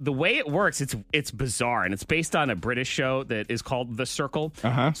 And the way it works, it's bizarre. And it's based on a British show that is called The Circle.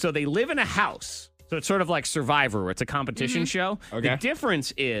 So they live in a house. So it's sort of like Survivor, where it's a competition show. Okay. The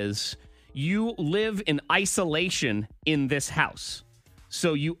difference is you live in isolation in this house.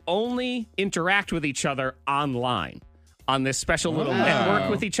 So you only interact with each other online on this special little network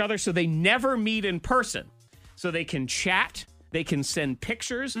with each other. So they never meet in person. So they can chat, they can send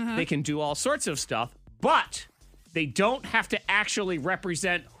pictures, they can do all sorts of stuff. But they don't have to actually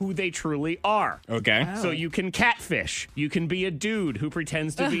represent who they truly are. Okay. So you can catfish. You can be a dude who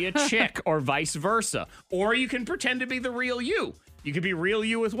pretends to be a chick or vice versa. Or you can pretend to be the real you. You could be real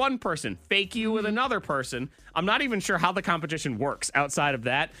you with one person, fake you with another person. I'm not even sure how the competition works outside of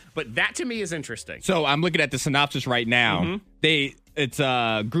that, but that to me is interesting. So I'm looking at the synopsis right now. It's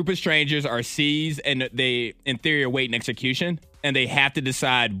a group of strangers are seized and they, in theory, await execution, and they have to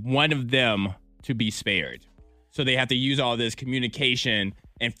decide one of them to be spared. So they have to use all this communication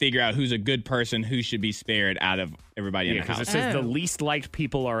and figure out who's a good person, who should be spared out of everybody in the house. Because it says the least liked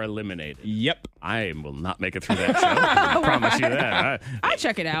people are eliminated. Yep. I will not make it through that show. I promise you that. I'd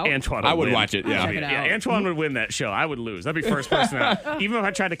check it out. Antoine I would win. watch it, yeah. Check it out. Antoine would win that show. I would lose. I'd be first person out. Even if I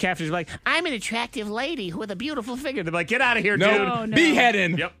tried to catfish, like, I'm an attractive lady with a beautiful figure. They'd be like, get out of here, dude. No.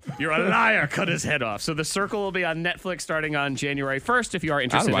 Beheading. Yep. You're a liar. Cut his head off. So The Circle will be on Netflix starting on January 1st if you are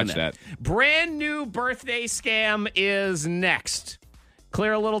interested I'd in watch that. Brand new birthday scam is next.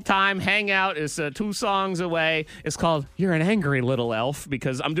 Clear a little time, hang out. Is 2 songs away. It's called You're an Angry Little Elf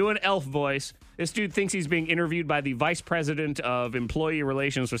because I'm doing elf voice. This dude thinks he's being interviewed by the vice president of employee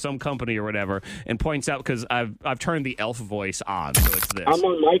relations for some company or whatever and points out because I've turned the elf voice on. So it's this. I'm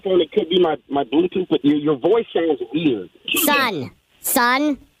on my phone. It could be my Bluetooth, but your voice sounds weird.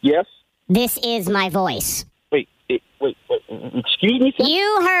 Son, Yes? this is my voice. Wait. Excuse me, sir?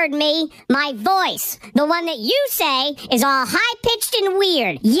 You heard me. My voice. The one that you say is all high-pitched and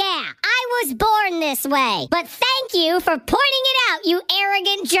weird. Yeah, I was born this way. But thank you for pointing it out, you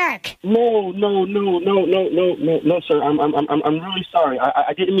arrogant jerk. No, sir. I'm really sorry.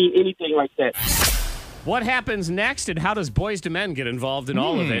 I didn't mean anything like that. What happens next and how does Boyz II Men get involved in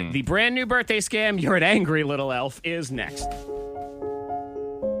all of it? The brand new birthday scam, You're an Angry Little Elf, is next.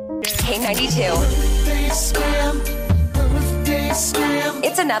 K92.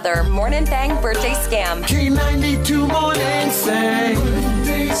 It's another Morning Thang birthday scam.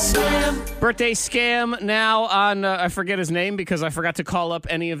 Birthday scam now on, I forget his name because I forgot to call up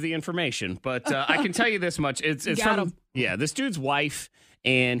any of the information. But I can tell you this much. It's Got from, him. this dude's wife.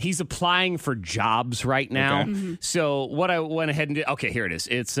 And he's applying for jobs right now. Okay. So what I went ahead and did, okay, here it is.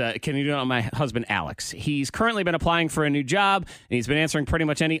 It's, can you do it on my husband, Alex? He's currently been applying for a new job, and he's been answering pretty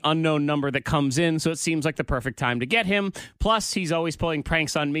much any unknown number that comes in, so it seems like the perfect time to get him. Plus, he's always pulling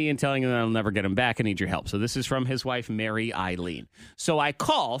pranks on me and telling him that I'll never get him back. I need your help. So this is from his wife, Mary Eileen. So I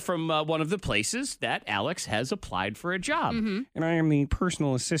call from one of the places that Alex has applied for a job. And I am the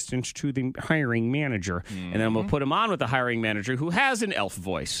personal assistant to the hiring manager. And then we'll put him on with the hiring manager who has an elf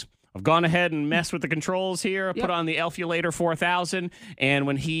voice. I've gone ahead and messed with the controls here, put on the Elfulator 4000, and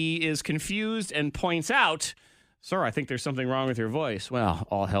when he is confused and points out, sir, I think there's something wrong with your voice, well,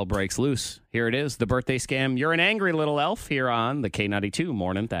 all hell breaks loose. Here it is, the birthday scam. You're an Angry Little Elf here on the K92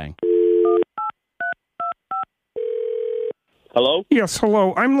 Morning Thang. Hello? Yes,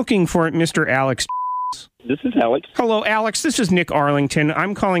 hello. I'm looking for Mr. Alex. This is Alex. Hello, Alex. This is Nick Arlington.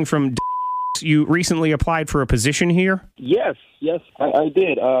 I'm calling from... You recently applied for a position here? Yes, I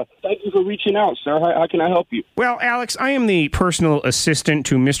did. Thank you for reaching out, sir. How can I help you? Well, Alex, I am the personal assistant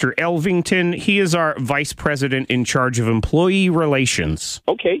to Mr. Elvington. He is our vice president in charge of employee relations.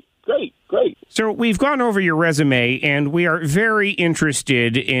 Okay, great. So we've gone over your resume, and we are very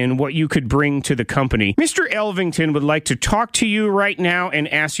interested in what you could bring to the company. Mr. Elvington would like to talk to you right now and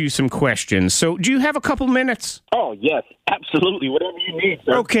ask you some questions. So do you have a couple minutes? Oh, yes, absolutely. Whatever you need,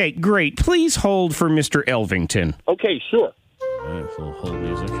 sir. Okay, great. Please hold for Mr. Elvington. Okay, sure. All right, a little hold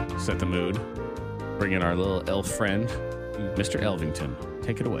music. Set the mood. Bring in our little elf friend, Mr. Elvington.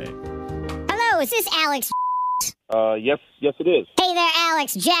 Take it away. Hello, is this Alex? Yes, it is. Hey there,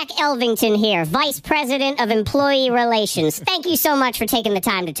 Alex. Jack Elvington here, Vice President of Employee Relations. Thank you so much for taking the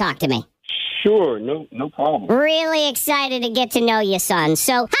time to talk to me. Sure, no problem. Really excited to get to know you, son.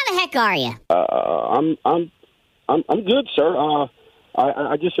 So, how the heck are you? I'm good, sir.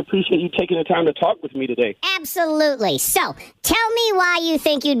 I just appreciate you taking the time to talk with me today. Absolutely. So, tell me why you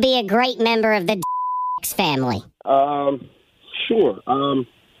think you'd be a great member of the family. Sure.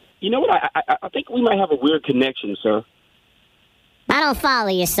 You know what? I think we might have a weird connection, sir. I don't follow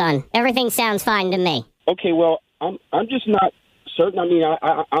you, son. Everything sounds fine to me. Okay, well, I'm just not certain. I mean,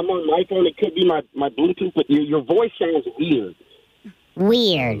 I'm on my phone. It could be my Bluetooth, but your voice sounds weird.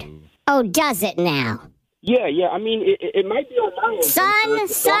 Weird. Oh, does it now? Yeah. I mean, it might be on my end. Son,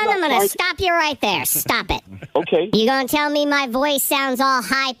 I'm going to stop you right there. Stop it. Okay. You going to tell me my voice sounds all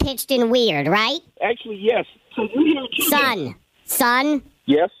high-pitched and weird, right? Actually, yes. So you hear it too. Son.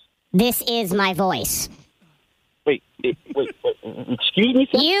 Yes? This is my voice. Wait. Excuse me,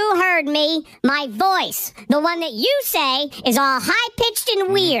 sir? You heard me. My voice. The one that you say is all high-pitched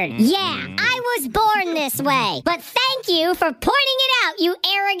and weird. Yeah, I was born this way. But thank you for pointing it out, you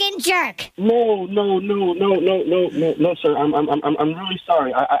arrogant jerk. No, sir. I'm really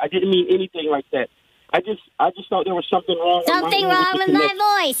sorry. I didn't mean anything like that. I just thought there was something wrong. Something wrong with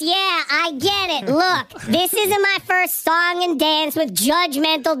my voice. Yeah, I get it. Look, this isn't my first song and dance with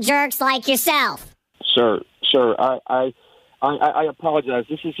judgmental jerks like yourself. Sir, I apologize.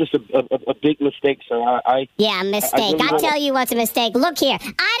 This is just a big mistake, sir. Yeah, mistake. I'll tell you what's a mistake. Look here.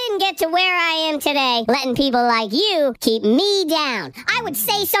 I didn't get to where I am today letting people like you keep me down. I would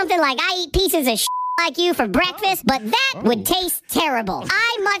say something like I eat pieces of like you for breakfast, but that would taste terrible.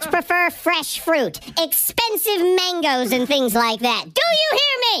 I much prefer fresh fruit, expensive mangoes and things like that. Do you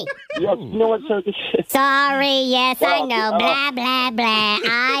hear me? Yes, you know what, sir? Sorry, yes, I know. Blah, blah, blah.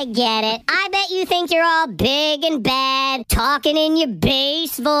 I get it. I bet you think you're all big and bad, talking in your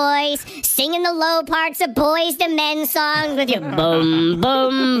bass voice, singing the low parts of Boys to Men songs with your boom,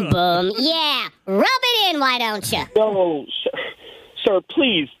 boom, boom. Yeah, rub it in, why don't you? No, sir,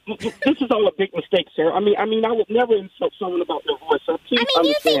 please. This is all a big mistake, sir. I mean, I would never insult someone about their voice, sir. Please I mean,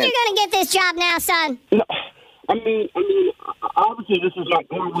 you think you're going to get this job now, son? No, I mean, obviously this is not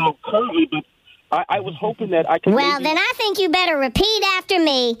going well currently, but I was hoping that I could... Well, then I think you better repeat after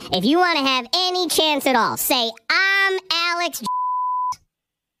me if you want to have any chance at all. Say, I'm Alex...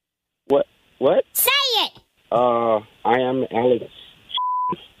 What? Say it! I am Alex...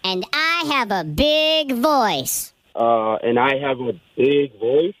 And I have a big voice. And I have a big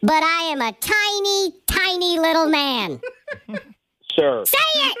voice. But I am a tiny, tiny little man. Sir. Say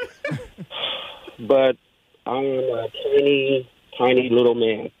it! But I am a tiny, tiny little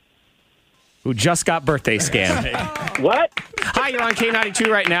man. Who just got birthday scammed. What? Hi, you're on K92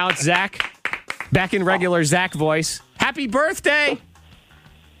 right now. It's Zach. Back in regular Zach voice. Happy birthday!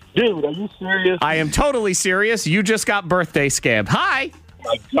 Dude, are you serious? I am totally serious. You just got birthday scammed. Hi!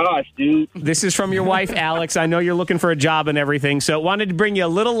 My gosh, dude. This is from your wife, Alex. I know you're looking for a job and everything, so wanted to bring you a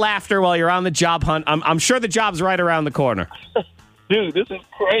little laughter while you're on the job hunt. I'm sure the job's right around the corner. Dude, this is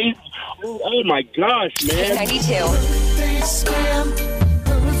crazy. Dude, oh, my gosh, man. K92.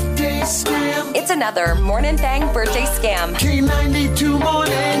 It's another Morning Thang birthday scam. K92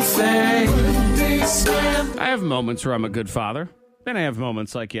 Morning Thang. I have moments where I'm a good father. Then I have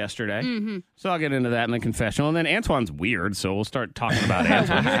moments like yesterday. Mm-hmm. So I'll get into that in the confessional. And then Antoine's weird, so we'll start talking about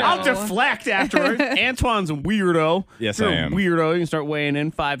Antoine. I'll deflect afterwards. Antoine's a weirdo. Yes, You're I am. A weirdo. You can start weighing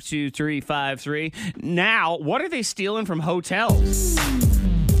in 52353. Now, what are they stealing from hotels?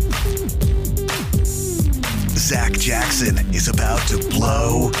 Zach Jackson is about to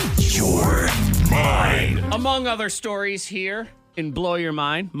blow your mind. Among other stories here in Blow Your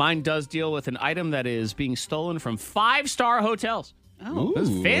Mind, mine does deal with an item that is being stolen from 5-star hotels. Oh. Those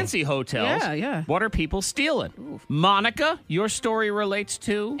fancy hotels. Yeah. What are people stealing? Monica, your story relates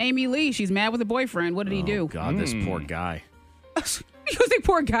to? Amy Lee, she's mad with a boyfriend. What did he do? God, this poor guy. You was a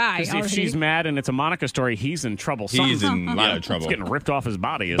poor guy. If she's mad and it's a Monica story, he's in trouble. He's in a lot of trouble. He's getting ripped off his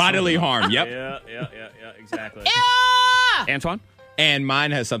body. Bodily harm, yep. Yeah, exactly. Antoine? And mine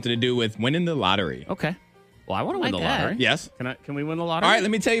has something to do with winning the lottery. Okay. Well, I want to win the that. lottery. Yes. Can we win the lottery? All right,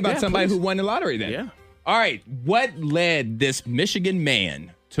 let me tell you about somebody please. who won the lottery then. Yeah. All right, what led this Michigan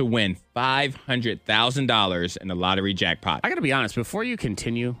man to win $500,000 in the lottery jackpot? I got to be honest, before you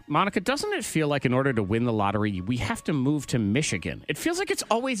continue, Monica, doesn't it feel like in order to win the lottery, we have to move to Michigan? It feels like it's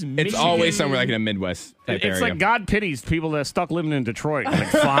always Michigan. It's always somewhere like in a Midwest type area. It's like God pities people that are stuck living in Detroit. Like,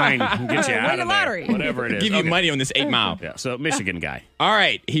 fine, we'll get you out of there. Lottery. Whatever it is. Give you money on this 8 mile. Yeah, so Michigan guy. All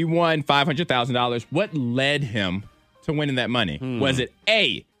right, he won $500,000. What led him to winning that money? Was it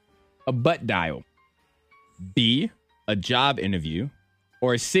A, a butt dial, B, a job interview,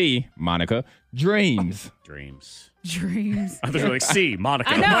 or C, Monica, dreams? Dreams. Dreams. I thought you were like, C,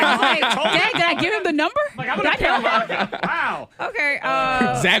 Monica. I know. Dang, did I give him the number? Like, I'm going to kill Monica. Wow. Okay.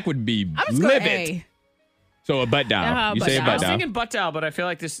 Zach would be I'm just going livid. A. So a butt dial. You butt say a dial. I butt was dial. thinking butt dial, but I feel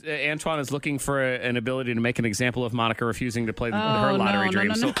like this Antoine is looking for an ability to make an example of Monica refusing to play her lottery dream.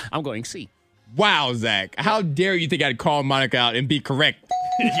 No. So I'm going C. Wow, Zach. How dare you think I'd call Monica out and be correct?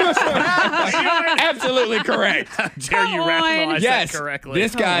 Absolutely correct. How dare you rationalize Yes. that correctly?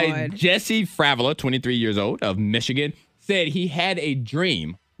 This guy, Jesse Fravella, 23 years old, of Michigan, said he had a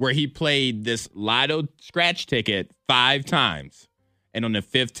dream where he played this Lotto scratch ticket 5 times. And on the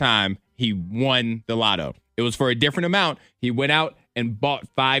 5th time, he won the Lotto. It was for a different amount. He went out and bought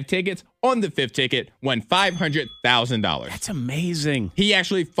 5 tickets. On the 5th ticket, won $500,000. That's amazing. He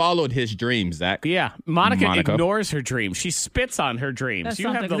actually followed his dreams, Zach. Yeah. Monica ignores her dreams. She spits on her dreams. That's you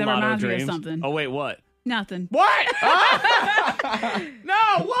have something, the 'cause that lotto reminds me of dreams. something. Oh, wait, what? Nothing. What?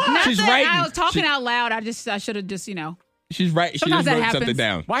 No, what? Nothing. She's writing. I was talking out loud. I should have just, She's right. She Sometimes just that wrote something happens.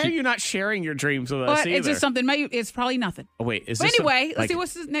 down. Why are you not sharing your dreams with us But either? it's just something. Maybe it's probably nothing. Oh, wait, is But this anyway, let's see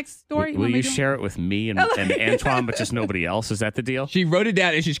what's the next story. Will Want me you to do? share it with me and Antoine, but just nobody else? Is that the deal? She wrote it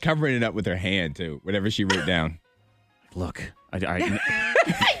down and she's covering it up with her hand too. Whatever she wrote down. Look,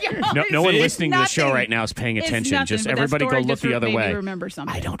 no one listening to the show right now is paying It's attention. nothing, Just but that everybody go story look just the other made me way. remember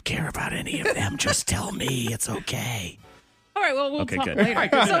something. I don't care about any of them. Just tell me it's okay. All right, well, we'll Okay, talk good. later.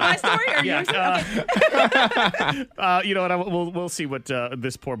 So my story or yours? Okay. You know what? We'll see what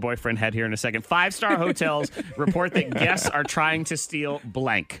this poor boyfriend had here in a second. 5-star hotels report that guests are trying to steal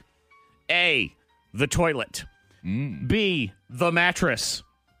blank. A, the toilet. B, the mattress.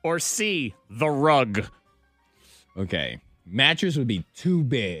 Or C, the rug. Okay. Mattress would be too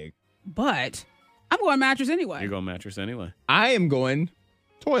big. But I'm going mattress anyway. You're going mattress anyway. I am going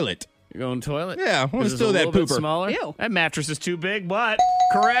toilet. You're going toilet? Yeah, I want Is to this steal a that little bit pooper. smaller? Ew. That mattress is too big, but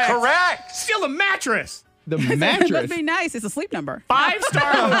correct. Steal the mattress. The It mattress. must be nice. It's a sleep number.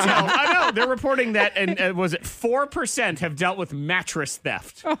 5-star hotels. I know. They're reporting that, and was it 4% have dealt with mattress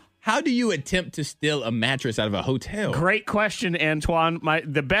theft? How do you attempt to steal a mattress out of a hotel? Great question, Antoine.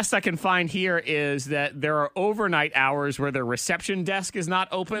 The best I can find here is that there are overnight hours where the reception desk is not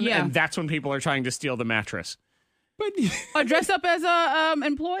open, Yeah. and that's when people are trying to steal the mattress. But Or dress up as a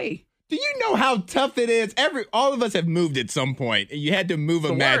employee. do you know how tough it is? All of us have moved at some point, and you had to move a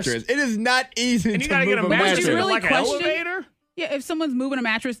The mattress. worst. It is not easy And you to got to move get a a mattress Would you in really like an question- elevator? Yeah, if someone's moving a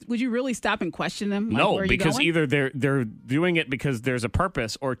mattress, would you really stop and question them? Like, No, where are you because going? either they're doing it because there's a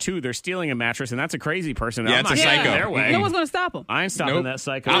purpose, or two, they're stealing a mattress, and that's a crazy person. Yeah, I'm it's not a getting psycho. their way. No one's going to stop them. I ain't stopping Nope. that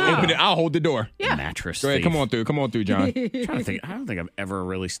psycho. I'll open it. I'll hold the door. Yeah. Mattress Go ahead. thief. Come on through. Come on through, John. I'm trying to think. I don't think I've ever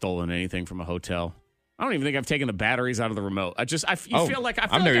really stolen anything from a hotel. I don't even think I've taken the batteries out of the remote. You feel like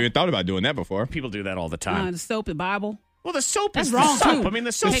I've never even thought about doing that before. people do that all the time. The soap, the Bible. Well, the soap That's is wrong, the soap. too. I mean,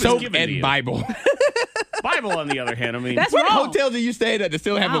 the soap, The is soap given to and you. Bible. Bible, on the other hand, I mean, That's What wrong. hotel do you stay at that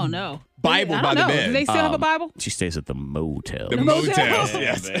still have I a don't know. Bible I by don't the know. bed? Do they still have a Bible? she stays at the motel. The motel? motels, Yeah,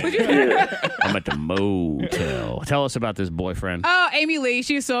 yes. baby. I'm at the motel. Tell us about this boyfriend. Oh, Amy Lee.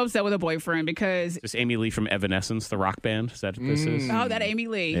 She was so upset with her boyfriend because Is this Amy Lee from Evanescence, the rock band? Is that what this is? oh, that Amy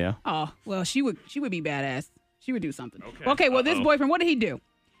Lee. Yeah. Oh, well, she would be badass. She would do something. Okay, well, this boyfriend, what did he do?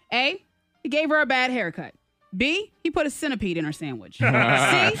 A, he gave her a bad haircut. B, he put a centipede in her sandwich. C, he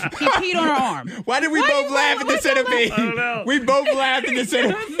peed on her arm. Why did we both laugh at the centipede? I don't know. We both laughed at the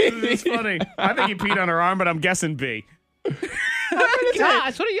centipede. It's funny. I think he peed on her arm, but I'm guessing B.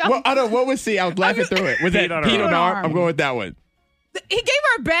 Gosh, what are y'all? Well, I don't know. What was C? I was laughing through it. Was that Peed on her Pete on the arm. arm? I'm going with that one. He gave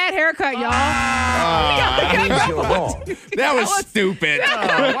her a bad haircut, y'all. That was stupid.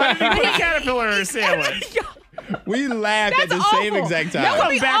 Why did he put a caterpillar in her sandwich? We laughed at That's the same awful. exact That time. would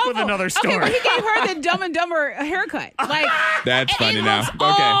be Come back awful. with another story. Okay, but he gave her the Dumb and Dumber haircut. Like That's funny it now. looks Okay.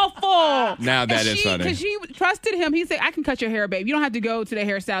 awful. Now that is funny. Because she trusted him. He said, "I can cut your hair, babe. You don't have to go to the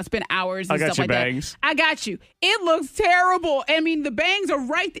hairstyle, spend hours and I got stuff your like bangs. that. I got you. It looks terrible. I mean, the bangs are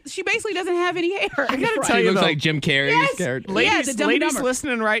right. She basically doesn't have any hair. I gotta tell She you, looks though. like Jim Carrey's Yes. character. Ladies, the Dumb and ladies Dumber.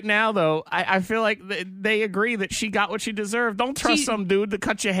 listening right now, though, I feel like they agree that she got what she deserved. Don't trust She- some dude to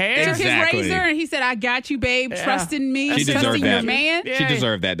cut your hair. Took Exactly. his razor and he said, "I got you, babe. Yeah. Trust in me. She Trusting deserved your that. man." Yeah. She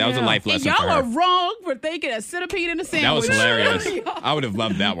deserved that. That was a Yeah. life And lesson y'all for are her. wrong for thinking a centipede in a sandwich. That was hilarious. I would have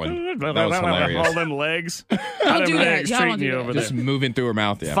loved that one. That was All hilarious. them legs. Don't How them do that. legs Y'all don't treating do you that. over Just there. moving through her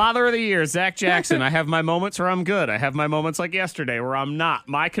mouth. Yeah. Father of the Year, Zach Jackson. I have my moments where I'm good. I have my moments like yesterday where I'm not.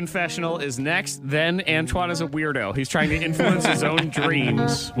 My confessional is next. Then Antoine is a weirdo. He's trying to influence his own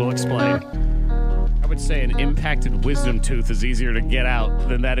dreams. We'll explain. I would say an impacted wisdom tooth is easier to get out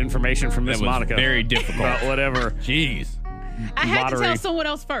than that information from Miss That was Monica. very difficult. About whatever. Jeez. I had to lottery. tell someone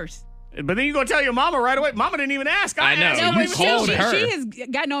else first. But then you go tell your mama right away. Mama didn't even ask. I know. asked. No, but you told her. She has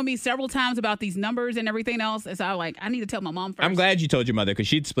gotten on me several times about these numbers and everything else. And so I'm like, I need to tell my mom first. I'm glad you told your mother because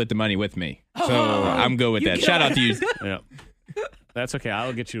she'd split the money with me. So I'm good with You that. get Shout on. out to you. Yeah. That's okay.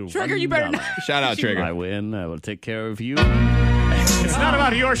 I'll get you Trigger, you better $1. not. Shout out, Trigger. I win. I will take care of you. It's not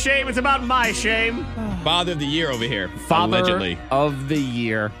about your shame. It's about my shame. Father of the Year over here. Father Allegedly. of the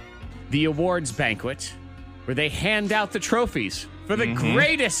Year, the awards banquet, where they hand out the trophies for the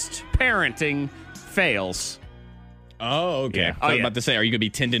greatest parenting fails. Oh, okay. Yeah. I was yeah. about to say, are you going to be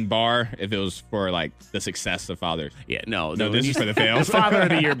tending bar if it was for like the success of fathers? Yeah, no. No, this is for the fails. The Father of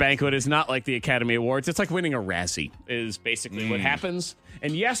the Year banquet is not like the Academy Awards. It's like winning a Razzie is basically what happens.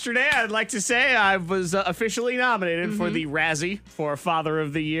 And yesterday, I'd like to say I was officially nominated for the Razzie for Father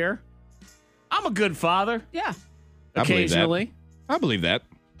of the Year. I'm a good father. Yeah. I believe that. Occasionally. I believe that.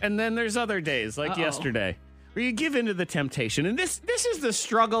 And then there's other days, like Uh-oh. yesterday, where you give into the temptation. And this is the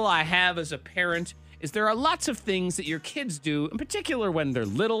struggle I have as a parent is there are lots of things that your kids do, in particular when they're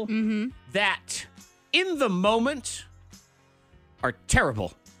little, that in the moment are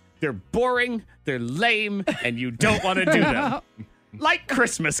terrible. They're boring, they're lame, and you don't want to do them. Like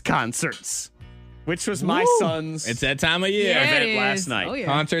Christmas concerts, which was my son's It's that time of year. event last night. Oh, yeah.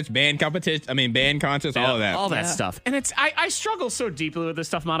 Concerts, band concerts, all of that. All that stuff. And I struggle so deeply with this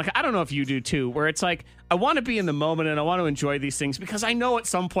stuff, Monica. I don't know if you do too, where it's like, I want to be in the moment and I want to enjoy these things because I know at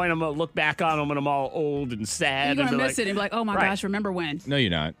some point I'm going to look back on them when I'm all old and sad. You're going to and be miss it and be like, oh my gosh, remember when? No, you're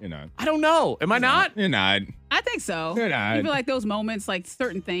not. You're not. I don't know. Am I not? You're not. I think so. You're not. You feel like those moments, like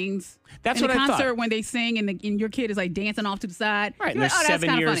certain things. That's in what the I concert thought. when they sing and your kid is like dancing off to the side. Right, and You're they're like, oh, that's 7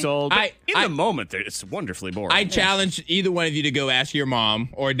 kinda years funny. old. I- But in the moment, it's wonderfully boring. I challenge either one of you to go ask your mom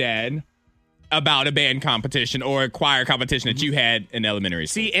or dad about a band competition or a choir competition that you had in elementary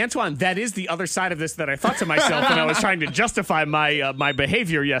school. See, Antoine, that is the other side of this that I thought to myself when I was trying to justify my my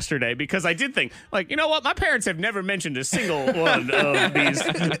behavior yesterday, because I did think, like, you know what? My parents have never mentioned a single one of these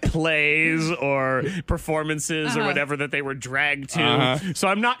plays or performances or whatever that they were dragged to. So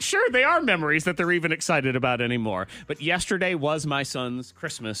I'm not sure they are memories that they're even excited about anymore. But yesterday was my son's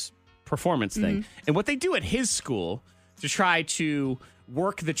Christmas performance thing. And what they do at his school to try to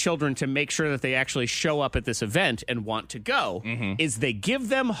work the children to make sure that they actually show up at this event and want to go is they give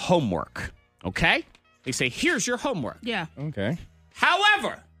them homework. Okay? They say, here's your homework. Yeah. Okay.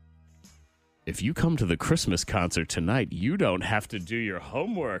 However, if you come to the Christmas concert tonight, you don't have to do your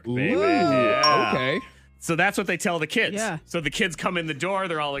homework, baby. Yeah. Okay. So that's what they tell the kids. Yeah. So the kids come in the door.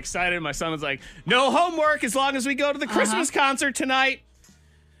 They're all excited. My son was like, no homework as long as we go to the Christmas concert tonight.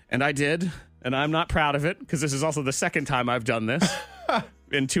 And I did. And I'm not proud of it because this is also the second time I've done this.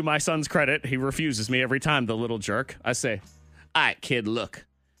 And to my son's credit, he refuses me every time, the little jerk. I say, all right, kid, look.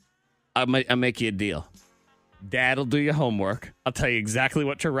 I'll make you a deal. Dad'll do your homework. I'll tell you exactly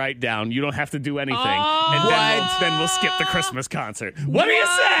what to write down. You don't have to do anything. And then we'll skip the Christmas concert. What do you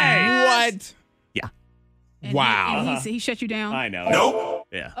say? What? Yeah. And Wow. He shut you down? I know. Nope.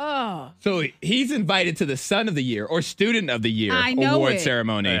 Yeah. Oh. So he's invited to the Son of the Year or Student of the Year I know award it.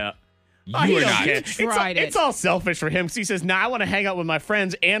 ceremony. Yeah. You he are don't not. care. Tried It's all selfish for him because he says, I want to hang out with my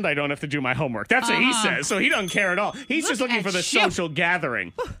friends and I don't have to do my homework. That's what he says. So he doesn't care at all. He's just looking at for the you. social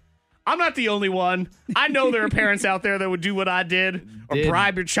gathering. I'm not the only one. I know there are parents out there that would do what I did or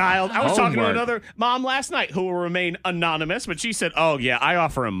bribe your child. I was talking to Homework. another mom last night who will remain anonymous, but she said, oh, yeah, I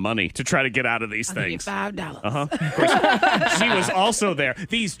offer him money to try to get out of these I'll give you things. $5. Of course, she was also there.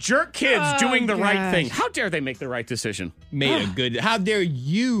 These jerk kids doing the right gosh. thing. How dare they make the right decision? Made a good. How dare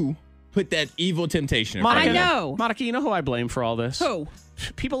you put that evil temptation in front I of them? know. Monica, you know who I blame for all this? Who?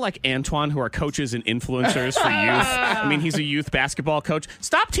 People like Antoine who are coaches and influencers for youth. I mean, he's a youth basketball coach.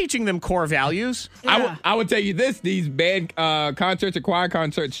 Stop teaching them core values. I would tell you this: these band concerts and choir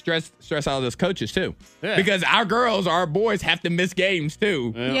concerts stress out those coaches too, because our girls, our boys have to miss games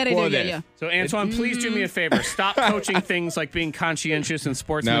too. Yeah, they for do. this. Yeah. So, Antoine, please do me a favor. Stop coaching things like being conscientious and No,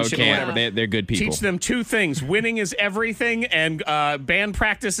 sportsmanship or can't. whatever. They're good people. Teach them two things. Winning is everything, and band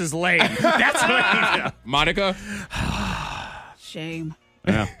practice is lame. That's what I need to. Monica, Shame.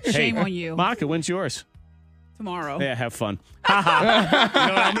 Yeah. Shame on you. Monica, when's yours? Tomorrow. Yeah, have fun. You know what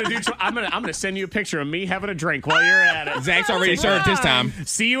I'm gonna do? I'm gonna send you a picture of me having a drink while you're at it. Zach's already served his time.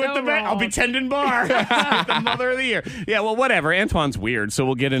 See you at So the I'll be wrong. tending bar. The mother of the year. Yeah, well, whatever. Antoine's weird, so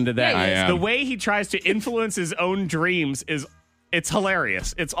we'll get into that. Yeah, he is. The way he tries to influence his own dreams is. It's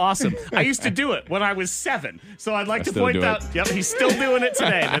hilarious. It's awesome. I used to do it when I was 7. So I'd like to still point do out, it. yep, he's still doing it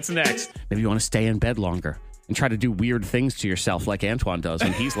today. That's next. Maybe you want to stay in bed longer and try to do weird things to yourself like Antoine does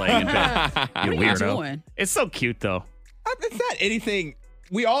when he's laying in bed. You What are you weirdo. doing? It's so cute, though. It's not anything.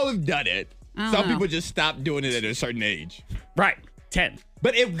 We all have done it. I Some don't know. people just stop doing it at a certain age. Right. 10.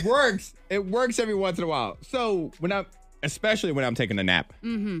 But it works. It works every once in a while. So especially when I'm taking a nap,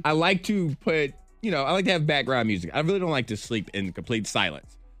 I like to put, I like to have background music. I really don't like to sleep in complete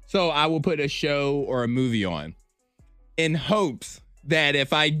silence. So I will put a show or a movie on in hopes that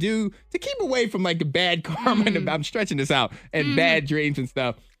if I do, to keep away from like the bad karma, and I'm stretching this out, and bad dreams and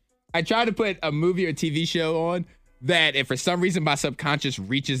stuff, I try to put a movie or TV show on that if for some reason my subconscious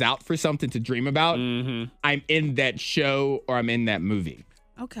reaches out for something to dream about, I'm in that show or I'm in that movie.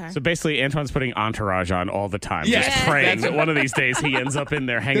 Okay. So basically, Antoine's putting Entourage on all the time. Yes. Just praying That's- that one of these days he ends up in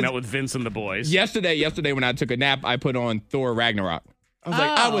there hanging out with Vince and the boys. Yesterday when I took a nap, I put on Thor Ragnarok. I was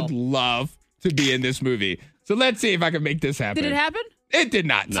like, I would love to be in this movie. So let's see if I can make this happen. Did it happen? It did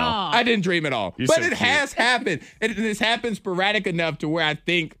not. No. I didn't dream at all. You're but so it cute. has happened. And this happened sporadic enough to where I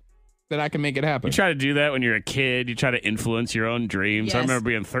think that I can make it happen. You try to do that when you're a kid. You try to influence your own dreams. Yes. I remember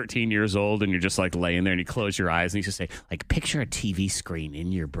being 13 years old and you're just like laying there and you close your eyes and you just say, like, picture a TV screen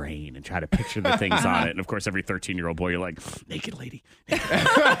in your brain and try to picture the things on it. And of course, every 13-year-old boy, you're like, naked lady. You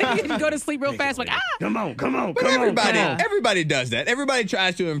go to sleep real fast, like, Come on. But everybody does that. Everybody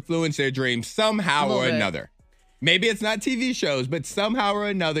tries to influence their dreams somehow or another. Maybe it's not TV shows, but somehow or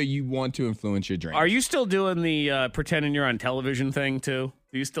another you want to influence your dreams. Are you still doing the pretending you're on television thing, too?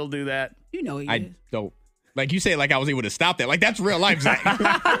 Do you still do that? You know I don't. Like you say, like I was able to stop that. Like that's real life, Zach.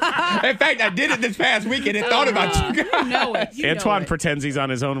 In fact, I did it this past weekend and thought about you. You know it. Antoine pretends he's on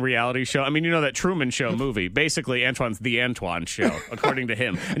his own reality show. I mean, you know that Truman Show movie. Basically, Antoine's the Antoine Show, according to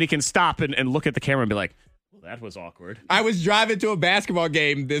him. And he can stop and look at the camera and be like, well, that was awkward. I was driving to a basketball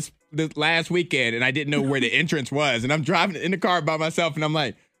game this last weekend, and I didn't know where the entrance was. And I'm driving in the car by myself, and I'm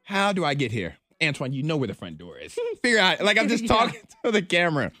like, how do I get here? Antoine, you know where the front door is. Figure out. Like, I'm just talking to the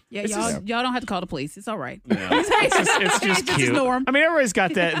camera. Yeah, y'all don't have to call the police. It's all right. Yeah. It's just cute. Norm. I mean, everybody's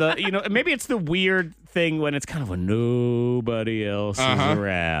got that. Maybe it's the weird thing when it's kind of when nobody else is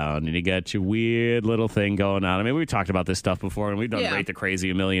around and you got your weird little thing going on. I mean, we talked about this stuff before and we've done Rate the Crazy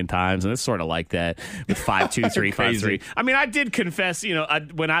a million times, and it's sort of like that with 52353. I mean, I did confess,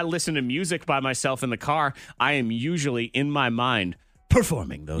 when I listen to music by myself in the car, I am usually in my mind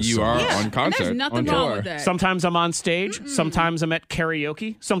performing those songs. You are on concert. There's nothing wrong with that. Sometimes I'm on stage. Sometimes I'm at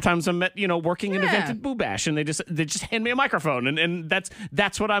karaoke. Sometimes I'm at, working in a vintage boo bash, and they just hand me a microphone, and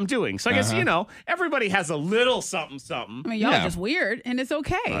that's what I'm doing. So I guess, everybody has a little something. I mean, y'all are just weird, and it's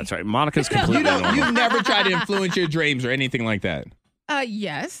okay. Oh, that's right. Monica's completely normal. You've never tried to influence your dreams or anything like that?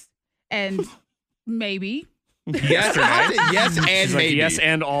 Yes, and maybe. Yes, yes, and maybe. Yes,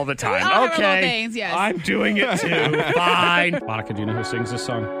 and all the time. Okay, things, yes. I'm doing it too. Fine. Monica, do you know who sings this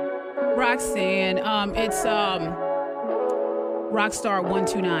song? Roxanne. It's Rockstar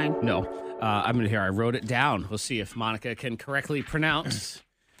 129. No, I'm gonna hear. I wrote it down. We'll see if Monica can correctly pronounce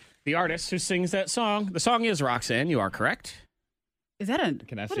the artist who sings that song. The song is Roxanne. You are correct. Is that a?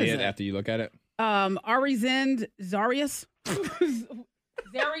 Can I see it after you look at it? Arizend Zarius.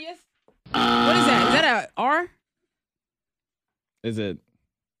 Zarius. What is that? Is that a R? Is it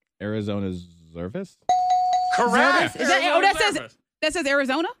Arizona Zervis? Correct. Is that, that says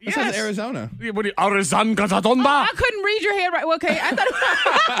Arizona? Yes. It says Arizona. Arizona. I couldn't read your hand right. Okay, I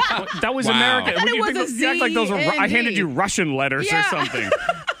thought that was American. I thought it was a you act like those were. I handed Z-N-D. you Russian letters or something.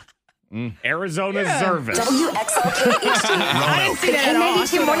 Arizona Zervis. WXLK HD. I didn't see that at all.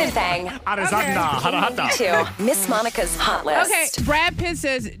 K92 Morning Thang. Arizona. To Miss Monica's Hot List. Okay, Brad Pitt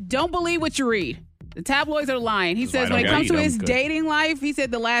says, don't believe what you read. The tabloids are lying. He says why I when it don't comes to read his them. Good. dating life, he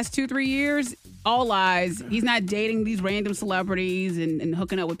said the last 2-3 years, all lies. He's not dating these random celebrities and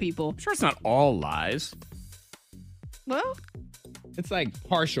hooking up with people. Sure, it's not all lies. Well, It's like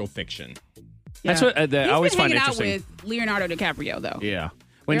partial fiction. That's what I always find out interesting. with Leonardo DiCaprio, though. Yeah.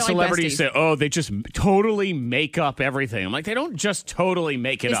 When They're like celebrities besties. say, oh, they just totally make up everything. I'm like, they don't just totally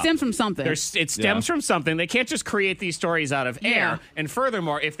make it It up. stems from something. It stems from something. They can't just create these stories out of air. And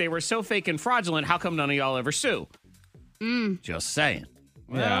furthermore, if they were so fake and fraudulent, how come none of y'all ever sue? Just saying.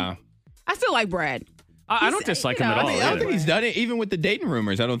 Yeah. I still like Brad. I don't dislike him at all. I don't either. think he's done it, even with the dating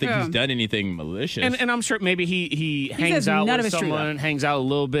rumors. I don't think he's done anything malicious. And I'm sure maybe he hangs says out none with of it's true, someone, hangs out a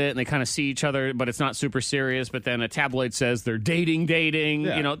little bit, and they kind of see each other, but it's not super serious. But then a tabloid says they're dating.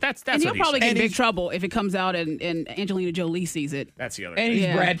 Yeah. That's And what he'll probably he get in said. big trouble if it comes out and Angelina Jolie sees it. That's the other And thing. he's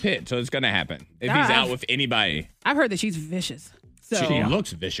Yeah. Brad Pitt, so it's going to happen. If Ah, he's out with anybody. I've heard that she's vicious. So She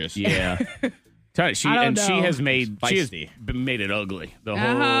looks vicious. Yeah. Tell you, I don't she know. has made Feisty. made it ugly. The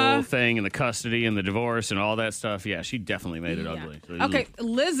whole thing and the custody and the divorce and all that stuff. Yeah, she definitely made it ugly. So, Okay,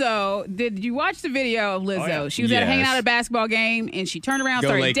 Lizzo, did you watch the video of Lizzo? yeah. She was at hanging Yes. out at a basketball game, and she turned around, Go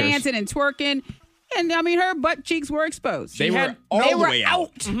started Lakers. dancing and twerking. And, I mean, her butt cheeks were exposed. They were they the were way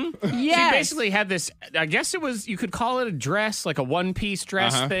out. Yes. She basically had this, I guess it was, you could call it a dress, like a one-piece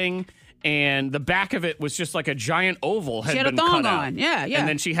dress thing. And the back of it was just like a giant oval had She had a been thong cut out. on. Yeah. And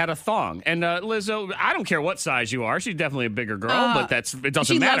then she had a thong. And Lizzo, I don't care what size you are. She's definitely a bigger girl, but it doesn't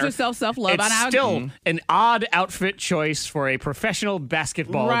she matter. loves herself, self-love. It's still an odd outfit choice for a professional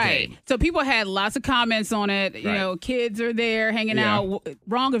basketball game. So people had lots of comments on it. You know, kids are there hanging out.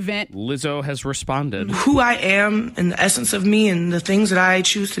 Wrong event. Lizzo has responded. Who I am and the essence of me and the things that I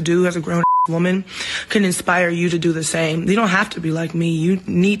choose to do as a grown woman can inspire you to do the same. You don't have to be like me. You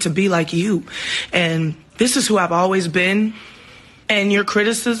need to be like you. And this is who I've always been. And your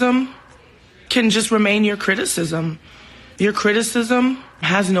criticism can just remain your criticism. Your criticism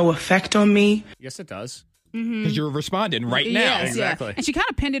has no effect on me. Yes, it does. Because you're responding right now. Yes, Exactly. Yeah. And she kind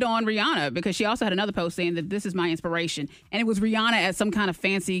of pinned it on Rihanna because she also had another post saying that this is my inspiration. And it was Rihanna at some kind of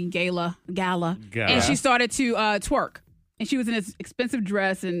fancy gala. And she started to twerk. And she was in this expensive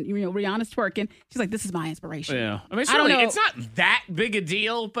dress, and Rihanna's twerking. She's like, "This is my inspiration." Yeah, I mean, I don't know. it's not that big a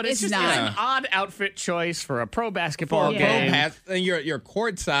deal, but it's just not. an odd outfit choice for a pro basketball For game. and you're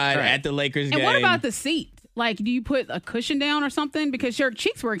courtside at the Lakers game. And what about the seat? Like, do you put a cushion down or something? Because your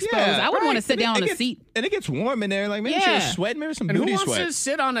cheeks were exposed. Yeah, I wouldn't want to sit down on a gets, seat. And it gets warm in there. Like, maybe you're sweating, maybe some And who booty wants sweat. to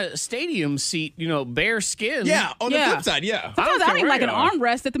sit on a stadium seat, bare skin? Yeah, on the flip side, yeah. Sometimes I care need where like you an are.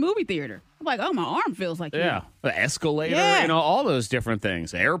 armrest at the movie theater. I'm like, oh, my arm feels like Yeah, the escalator, Yeah. all those different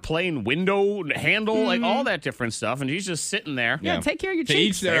things. Airplane window handle, like all that different stuff. And he's just sitting there. Yeah, take care of your To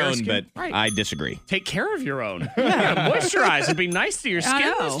cheeks. each their own, skin. but Right. I disagree. Take care of your own. You gotta moisturize and be nice to your I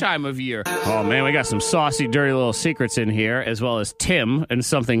skin know. this time of year. Oh, man, we got some saucy, dirty little secrets in here, as well as Tim and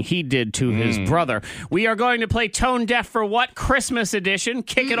something he did to his brother. We are going to play Tone Deaf for What Christmas edition.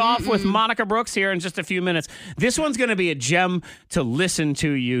 Kick it off with Monica Brooks here in just a few minutes. This one's going to be a gem to listen to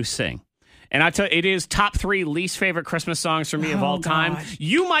you sing. And I tell you, it is top 3 least favorite Christmas songs for me of all time. gosh.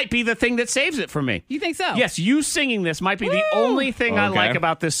 You might be the thing that saves it for me. You think so? Yes, you singing this might be the only thing I Okay. like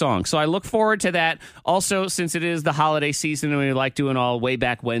about this song. So I look forward to that. Also, since it is the holiday season and we like doing all Way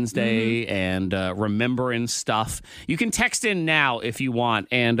Back Wednesday and remembering stuff, you can text in now if you want.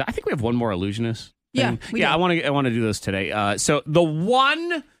 And I think we have one more illusionist. Yeah, thing. we yeah. do. I want to do this today. So the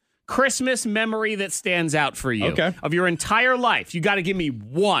one Christmas memory that stands out for you of your entire life, you got to give me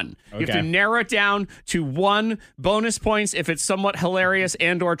one. You have to Okay. narrow it down to one. Bonus points if it's somewhat hilarious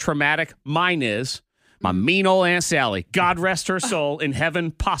and or traumatic. Mine is my mean old Aunt Sally. God rest her soul in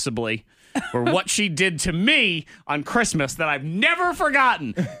heaven, possibly, for what she did to me on Christmas that I've never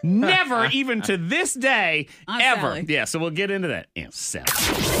forgotten. Never, even to this day, Aunt ever. Sally. Yeah, so we'll get into that. Aunt Sally.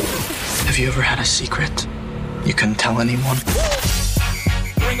 Have you ever had a secret you couldn't tell anyone?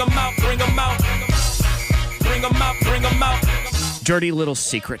 Bring 'em out, bring 'em out. Bring 'em out, bring 'em out. Dirty little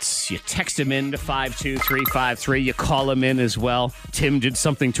secrets. You text him in to 52353. You call him in as well. Tim did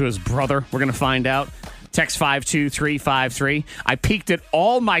something to his brother. We're going to find out. Text 52353. I peeked at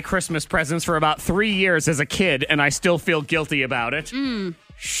all my Christmas presents for about 3 years as a kid, and I still feel guilty about it.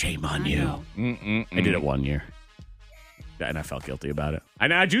 Shame on you. I did it 1 year, and I felt guilty about it.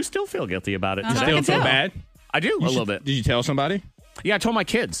 And I do still feel guilty about it. Uh-huh. today. I Still can feel tell. bad? I do, a little bit. Did you tell somebody? Yeah, I told my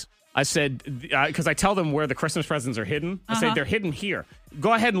kids. I said, because I tell them where the Christmas presents are hidden. I say, they're hidden here.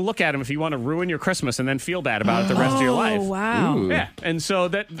 Go ahead and look at them if you want to ruin your Christmas and then feel bad about it the rest of your life. Oh, wow. Ooh. Yeah, and so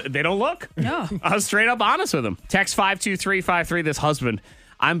that they don't look. No. I was straight up honest with them. Text 52353, this husband.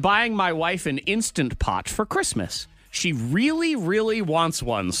 I'm buying my wife an Instant Pot for Christmas. She really, really wants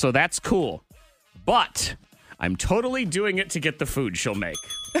one, so that's cool. But I'm totally doing it to get the food she'll make.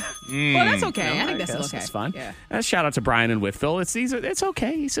 Well, that's okay. I think that's guess okay. That's fine. Yeah. Shout out to Brian and Whitfield. It's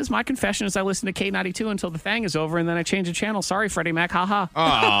okay. He says, my confession is I listen to K92 until the thing is over, and then I change the channel. Sorry, Freddie Mac.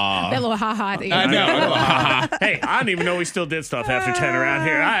 Ha-ha. That little ha-ha at the I end. know. Hey, I didn't even know we still did stuff after 10 around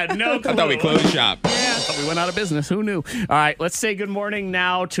here. I had no clue. I thought we closed shop. I thought we went out of business. Who knew? All right, let's say good morning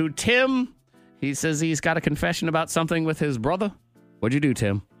now to Tim. He says he's got a confession about something with his brother. What'd you do,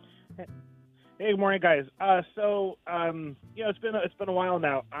 Tim? Hey, good morning, guys. It's been a while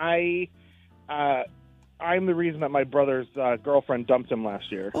now. I'm the reason that my brother's girlfriend dumped him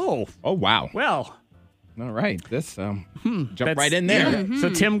last year. Oh, wow. Well, all right. This jump that's- right in there. yeah. So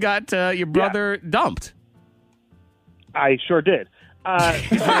Tim got your brother dumped. I sure did.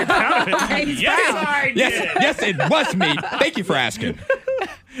 Yes, I did. Yes, it was me. Thank you for asking.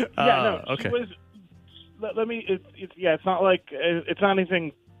 Okay. She was, let me. It's not like it's not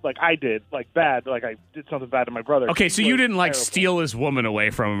anything like I did, like bad, like I did something bad to my brother. Okay, She so you was didn't like terrible. steal his woman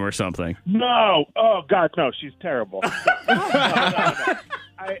away from him or something. No. Oh God, no. She's terrible. No.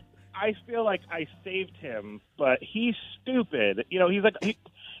 I feel like I saved him, but he's stupid. You know, he's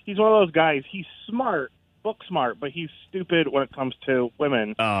one of those guys. He's smart, book smart, but he's stupid when it comes to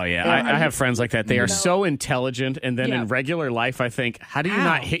women. Oh, yeah. I have friends like that. They are so intelligent, and then in regular life, I think, how do you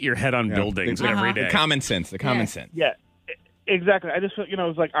not hit your head on buildings every day? The common sense. Yeah, exactly. I just feel,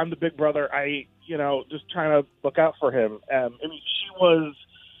 it's like I'm the big brother. Just trying to look out for him. She was,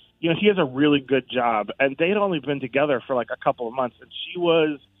 he has a really good job, and they'd only been together for like a couple of months, and she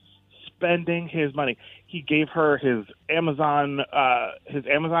was spending his money. He gave her his Amazon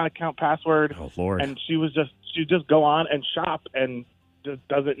account password. Oh, Lord. And she'd just go on and shop and just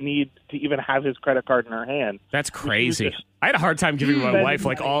doesn't need to even have his credit card in her hand. That's crazy. I had a hard time giving my wife,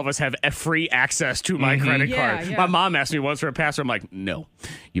 like all of us have free access to my credit card. Yeah. My mom asked me once for a password. I'm like, no,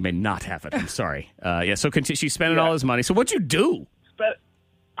 you may not have it. I'm sorry. So she's spending all his money. So what'd you do? But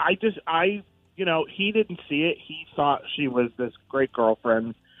I he didn't see it. He thought she was this great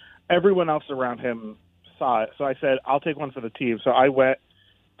girlfriend. Everyone else around him saw it. So I said, I'll take one for the team. So I went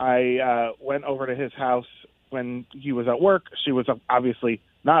over to his house when he was at work. She was obviously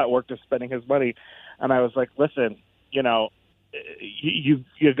not at work, just spending his money. And I was like, listen, you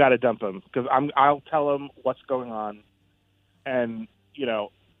got to dump him because I'll tell him what's going on. And,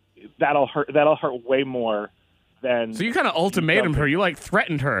 that'll hurt way more than. So you kind of ultimatum her. You like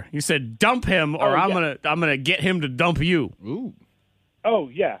threatened her. You said, dump him or I'm going to get him to dump you. Ooh. Oh,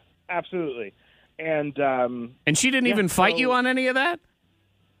 yeah, absolutely. And she didn't even fight you on any of that?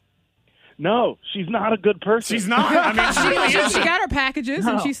 No, she's not a good person. She's not. I mean, she got her packages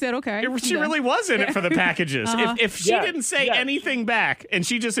and she said, okay. She really was in it for the packages. Uh-huh. If she didn't say anything back and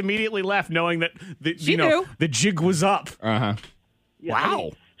she just immediately left knowing that the jig was up. Uh-huh. Yeah,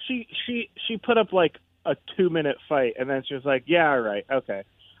 wow. I mean, she put up like a 2-minute fight and then she was like, yeah, all right, okay.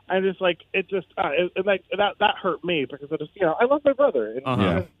 I'm just like, it just that hurt me because it just, I love my brother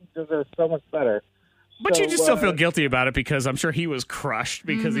and he deserves so much better. But you just still feel guilty about it because I'm sure he was crushed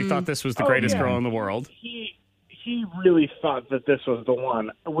because he thought this was the greatest girl in the world. He really thought that this was the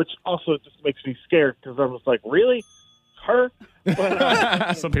one, which also just makes me scared because I was like, really? Her?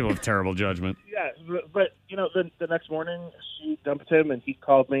 But, some people have terrible judgment. Yeah, but the next morning she dumped him and he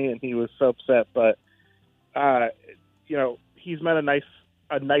called me and he was so upset. But he's met a nice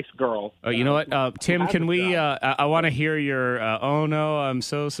girl. Oh, you know what, Tim? Can we? I want to hear your. Oh no, I'm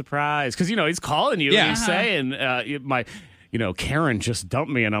so surprised because he's calling you. Yeah. And he's saying, Karen just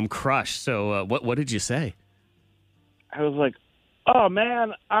dumped me and I'm crushed. So what did you say? I was like, oh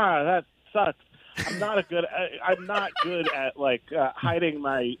man, that sucks. I'm not good at hiding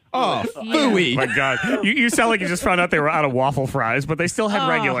my. Oh, phooey! My God, you sound like you just found out they were out of waffle fries, but they still had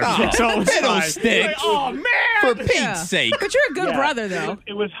regular. So it was fine. Stick. Like, oh man! For Pete's sake! But you're a good brother, though.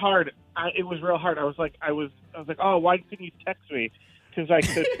 It was hard. It was real hard. I was like, oh, why couldn't you text me? Because I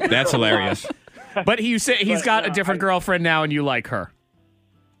could. That's hilarious. But you say he's got a different girlfriend now, and you like her.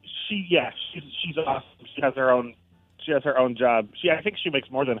 She's awesome. She has her own job. I think she makes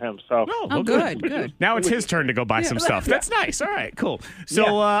more than him. So good. Now it's his turn to go buy some stuff. That's nice. All right, cool.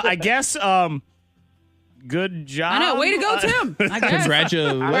 So I guess good job. I know. Way to go, Tim. I guess.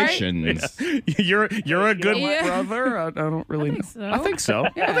 Congratulations. Right? You're a good brother. I don't really know. I think so.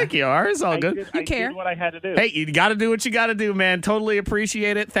 Yeah. I think you are. It's all good. You care. I did what I had to do. Hey, you got to do what you got to do, man. Totally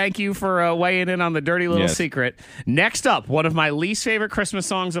appreciate it. Thank you for weighing in on the dirty little secret. Next up, one of my least favorite Christmas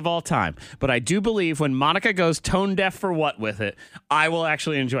songs of all time. But I do believe when Monica goes tone deaf for what with it, I will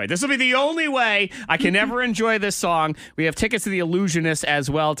actually enjoy it. This will be the only way I can ever enjoy this song. We have tickets to The Illusionist as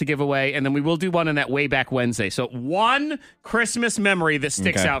well to give away, and then we will do one in that Way Back Wednesday. So one Christmas memory that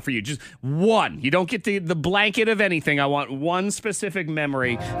sticks out for you. Just one. You don't get the blanket of anything. I want one specific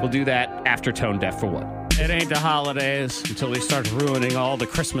memory. We'll do that after Tone Deaf for What. It ain't the holidays until we start ruining all the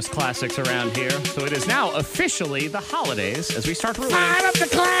Christmas classics around here. So it is now officially the holidays as we start ruining. Fire up the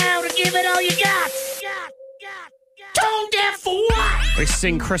cloud and give it all you got. Tone deaf for what? We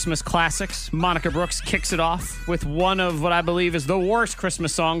sing Christmas classics. Monica Brooks kicks it off with one of what I believe is the worst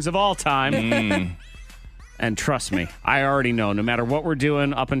Christmas songs of all time. And trust me, I already know, no matter what we're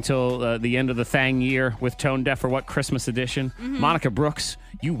doing up until the end of the Thang year with Tone Deaf or What Christmas edition, Monica Brooks,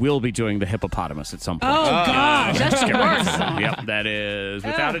 you will be doing the hippopotamus at some point. Oh, gosh. That's the worst song. Yep, that is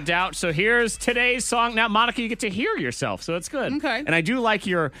without a doubt. So here's today's song. Now, Monica, you get to hear yourself, so it's good. Okay. And I do like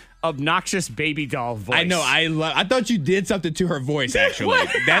your obnoxious baby doll voice. I know. I thought you did something to her voice, actually.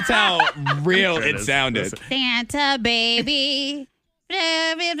 That's how real it sounded. Santa baby.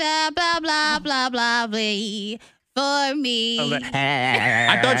 Blah, blah, blah, blah, blah, blah, blah, for me.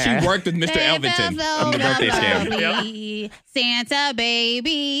 I thought she worked with Mr. Elvington from the birthday scam. Santa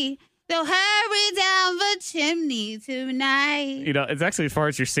baby, so hurry down the chimney tonight. It's actually, as far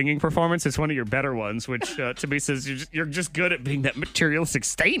as your singing performance, it's one of your better ones, which to me says you're just good at being that materialistic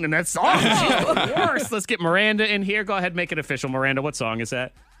stain in that song. She's the worst. Let's get Miranda in here. Go ahead, make it official. Miranda, what song is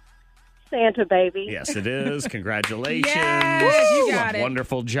that? Santa baby. Yes, it is. Congratulations. Yes, you got it.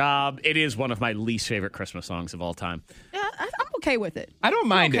 Wonderful job. It is one of my least favorite Christmas songs of all time. Yeah, I'm okay with it. I don't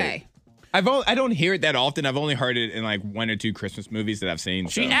mind it. I don't hear it that often. I've only heard it in like one or two Christmas movies that I've seen.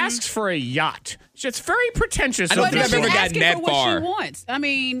 She asks for a yacht. It's very pretentious. I don't think I've ever gotten that far. What she wants. I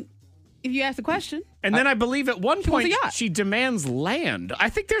mean, if you ask the question. And then I believe at one point wants a yacht. she demands land. I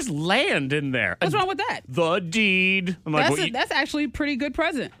think there's land in there. What's wrong with that? The deed. I'm like, That's actually a pretty good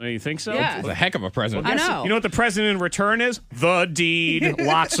present. you think so? Yeah. It's a heck of a present. I know. You know what the present in return is? The deed.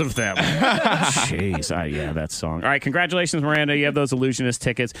 Lots of them. Jeez. Yeah, that song. All right, congratulations, Miranda. You have those Illusionist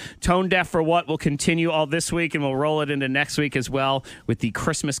tickets. Tone Deaf for What will continue all this week, and we'll roll it into next week as well with the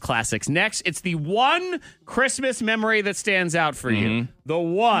Christmas classics. Next, it's the one Christmas memory that stands out for you. The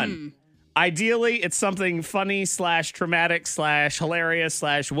one. Ideally, it's something funny / traumatic / hilarious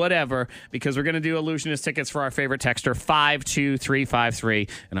 / whatever, because we're going to do Illusionist tickets for our favorite texter, 52353.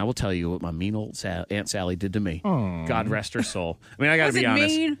 And I will tell you what my mean old Aunt Sally did to me. God rest her soul. I mean, I got to be honest.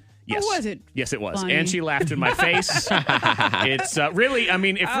 Mean? Yes. Or was it? Yes, it was. funny? And she laughed in my face. It's really, I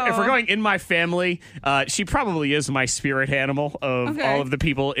mean, if we're going in my family, she probably is my spirit animal of all of the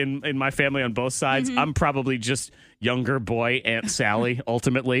people in my family on both sides. I'm probably just younger boy Aunt Sally,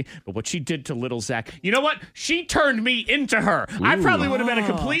 ultimately. But what she did to little Zach, you know what? She turned me into her. I probably would have been a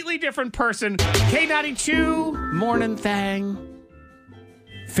completely different person. K92, Morning Thang.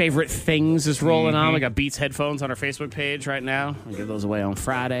 Favorite Things is rolling on. We got Beats headphones on our Facebook page right now. I'll give those away on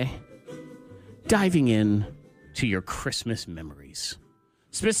Friday. Diving in to your Christmas memories.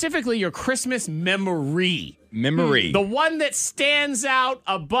 Specifically, your Christmas memory. The one that stands out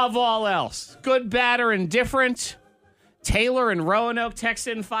above all else. Good, bad, or indifferent. Taylor in Roanoke text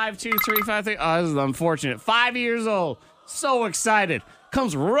in 52353. Oh, this is unfortunate. 5 years old. So excited.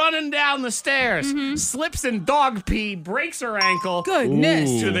 Comes running down the stairs. Slips in dog pee. Breaks her ankle.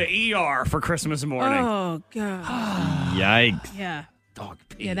 Goodness. To the ER for Christmas morning. Oh, God. Yikes. Yeah. Dog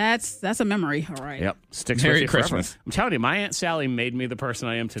pee. Yeah, that's a memory. All right. Yep. Sticks Merry with you Christmas. forever. I'm telling you, my Aunt Sally made me the person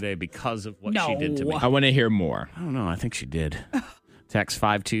I am today because of what she did to me. I want to hear more. I don't know. I think she did. Text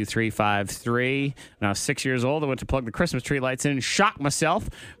 52353. When I was 6 years old, I went to plug the Christmas tree lights in, shocked myself,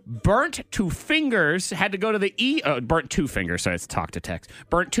 burnt 2 fingers, had to go to the burnt 2 fingers, sorry, it's talk to text.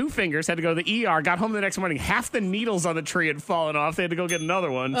 Burnt 2 fingers, had to go to the ER, got home the next morning, half the needles on the tree had fallen off. They had to go get another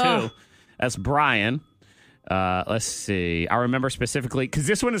one, too. That's Brian. Let's see. I remember specifically, because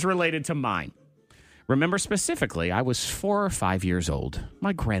this one is related to mine. Remember specifically, I was 4 or 5 years old.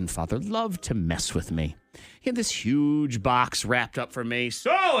 My grandfather loved to mess with me. He had this huge box wrapped up for me.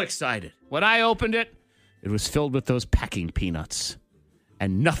 So excited. When I opened it, it was filled with those packing peanuts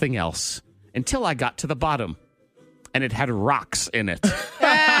and nothing else until I got to the bottom. And it had rocks in it.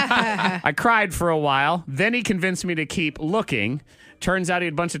 I cried for a while. Then he convinced me to keep looking. Turns out he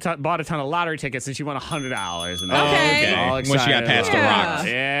had bought a ton of lottery tickets and she won $100. And Okay. all Once she excited. got past the rocks.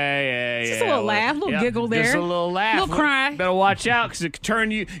 Yeah. Just a little laugh, a little giggle there. Just a little laugh. Little cry. Better watch out because it could turn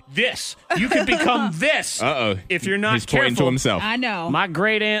you this. You could become this. Uh-oh. If you're not He's pointing careful. to himself. I know. My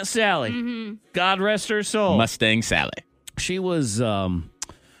great Aunt Sally. God rest her soul. Mustang Sally. She was a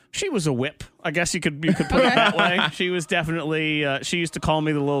whip. I guess you could put it that way. She was definitely. She used to call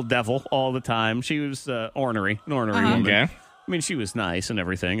me the little devil all the time. She was ornery, an ornery woman. Okay. I mean, she was nice and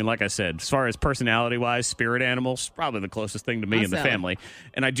everything. And like I said, as far as personality-wise, spirit animals, probably the closest thing to me in the family.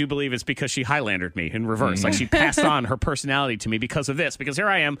 And I do believe it's because she Highlandered me in reverse. Like she passed on her personality to me because of this. Because here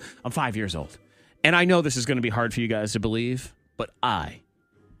I am, I'm 5 years old. And I know this is going to be hard for you guys to believe, but I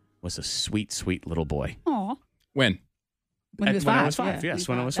was a sweet, sweet little boy. Aw. When? When he was When 5. I was 5, yes.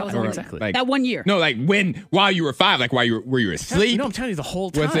 When I was 5, exactly. Like, That 1 year. no, like while you were 5, like were you asleep? No, I'm telling you the whole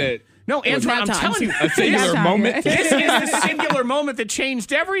time. Was it? No, Antoine, I'm telling you. A singular moment? This is the singular moment that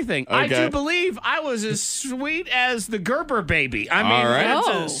changed everything. I Okay. do believe I was as sweet as the Gerber baby. I mean, All right. that's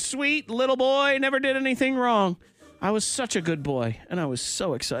Oh. a sweet little boy, never did anything wrong. I was such a good boy, and I was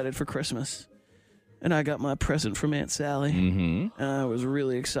so excited for Christmas. And I got my present from Aunt Sally. And I was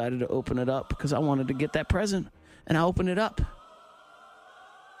really excited to open it up because I wanted to get that present. And I opened it up.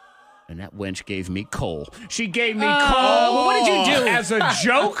 And that wench gave me coal. She gave me coal. Well, what did you do? As a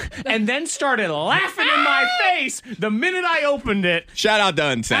joke, and then started laughing in my face the minute I opened it. Shout out to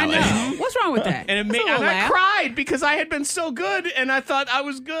Aunt I Sally. know. What's wrong with that? And it That's made, a little and I laugh. cried because I had been so good, and I thought I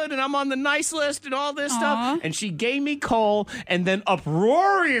was good, and I'm on the nice list and all this stuff. And she gave me coal, and then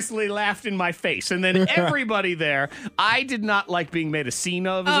uproariously laughed in my face. And then everybody there, I did not like being made a scene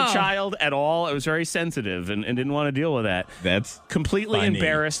of as a child at all. I was very sensitive and didn't want to deal with that. That's Completely funny.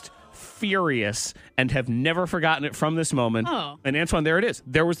 embarrassed, furious, and have never forgotten it from this moment. Oh. And Antoine, there it is.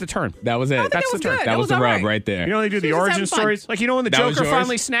 There was the turn. That was it. think That's it the was turn. good. That It was was the all rub right. right there. You know, they do the She was origin having fun. stories. Like, you know, when the That was Joker yours?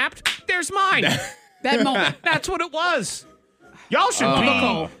 finally snapped? There's mine. That moment. That's what it was. Y'all should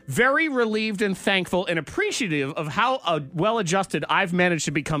be very relieved and thankful and appreciative of how well-adjusted I've managed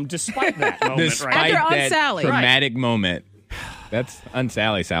to become despite that moment, Despite right? After Aunt that Sally. dramatic moment. That's Aunt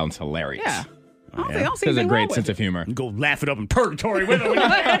Sally sounds hilarious. Yeah. I don't see There's a anything wrong great with sense it. of humor. Go laugh it up in purgatory with him.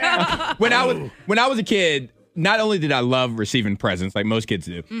 When I was a kid, not only did I love receiving presents like most kids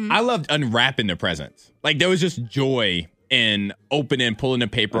do, I loved unwrapping the presents. Like there was just joy in opening, pulling the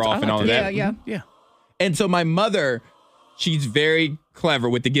paper off, and all of that. Yeah. And so my mother, she's very clever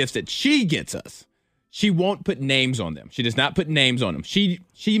with the gifts that she gets us. She won't put names on them. She does not put names on them. She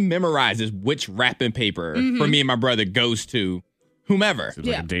memorizes which wrapping paper for me and my brother goes to whomever. Seems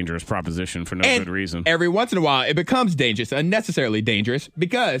like a dangerous proposition for no good reason. Every once in a while, it becomes dangerous, unnecessarily dangerous,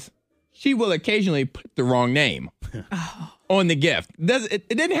 because she will occasionally put the wrong name on the gift. It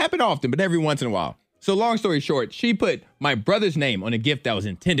didn't happen often, but every once in a while. So long story short, she put my brother's name on a gift that was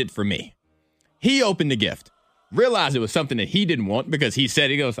intended for me. He opened the gift, realized it was something that he didn't want because he said,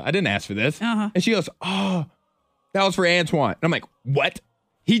 he goes, I didn't ask for this. And she goes, oh, that was for Antoine. And I'm like, what?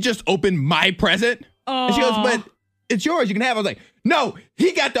 He just opened my present? And she goes, but it's yours. You can have it. I was like, no,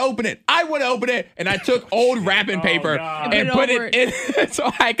 he got to open it. I want to open it. And I took old wrapping paper and put it in so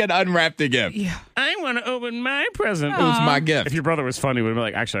I could unwrap the gift. Yeah. I want to open my present. It was my gift. If your brother was funny, we'd be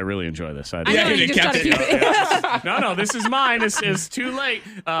like, actually, I really enjoy this. I know, you just try to keep it. No, this is mine. It's too late.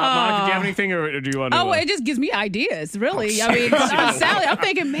 Monica, do you have anything, or do you want to? Oh, it just gives me ideas, really. I mean, Sally, I'm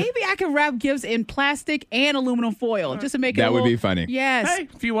thinking maybe I can wrap gifts in plastic and aluminum foil just to make it That a would little, be funny. Yes. Hey,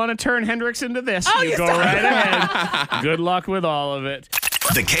 if you want to turn Hendrix into this, Oh, you you go stop. right ahead. Good luck with all of it.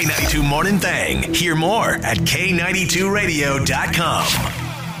 The K92 Morning Thang. Hear more at K92Radio.com.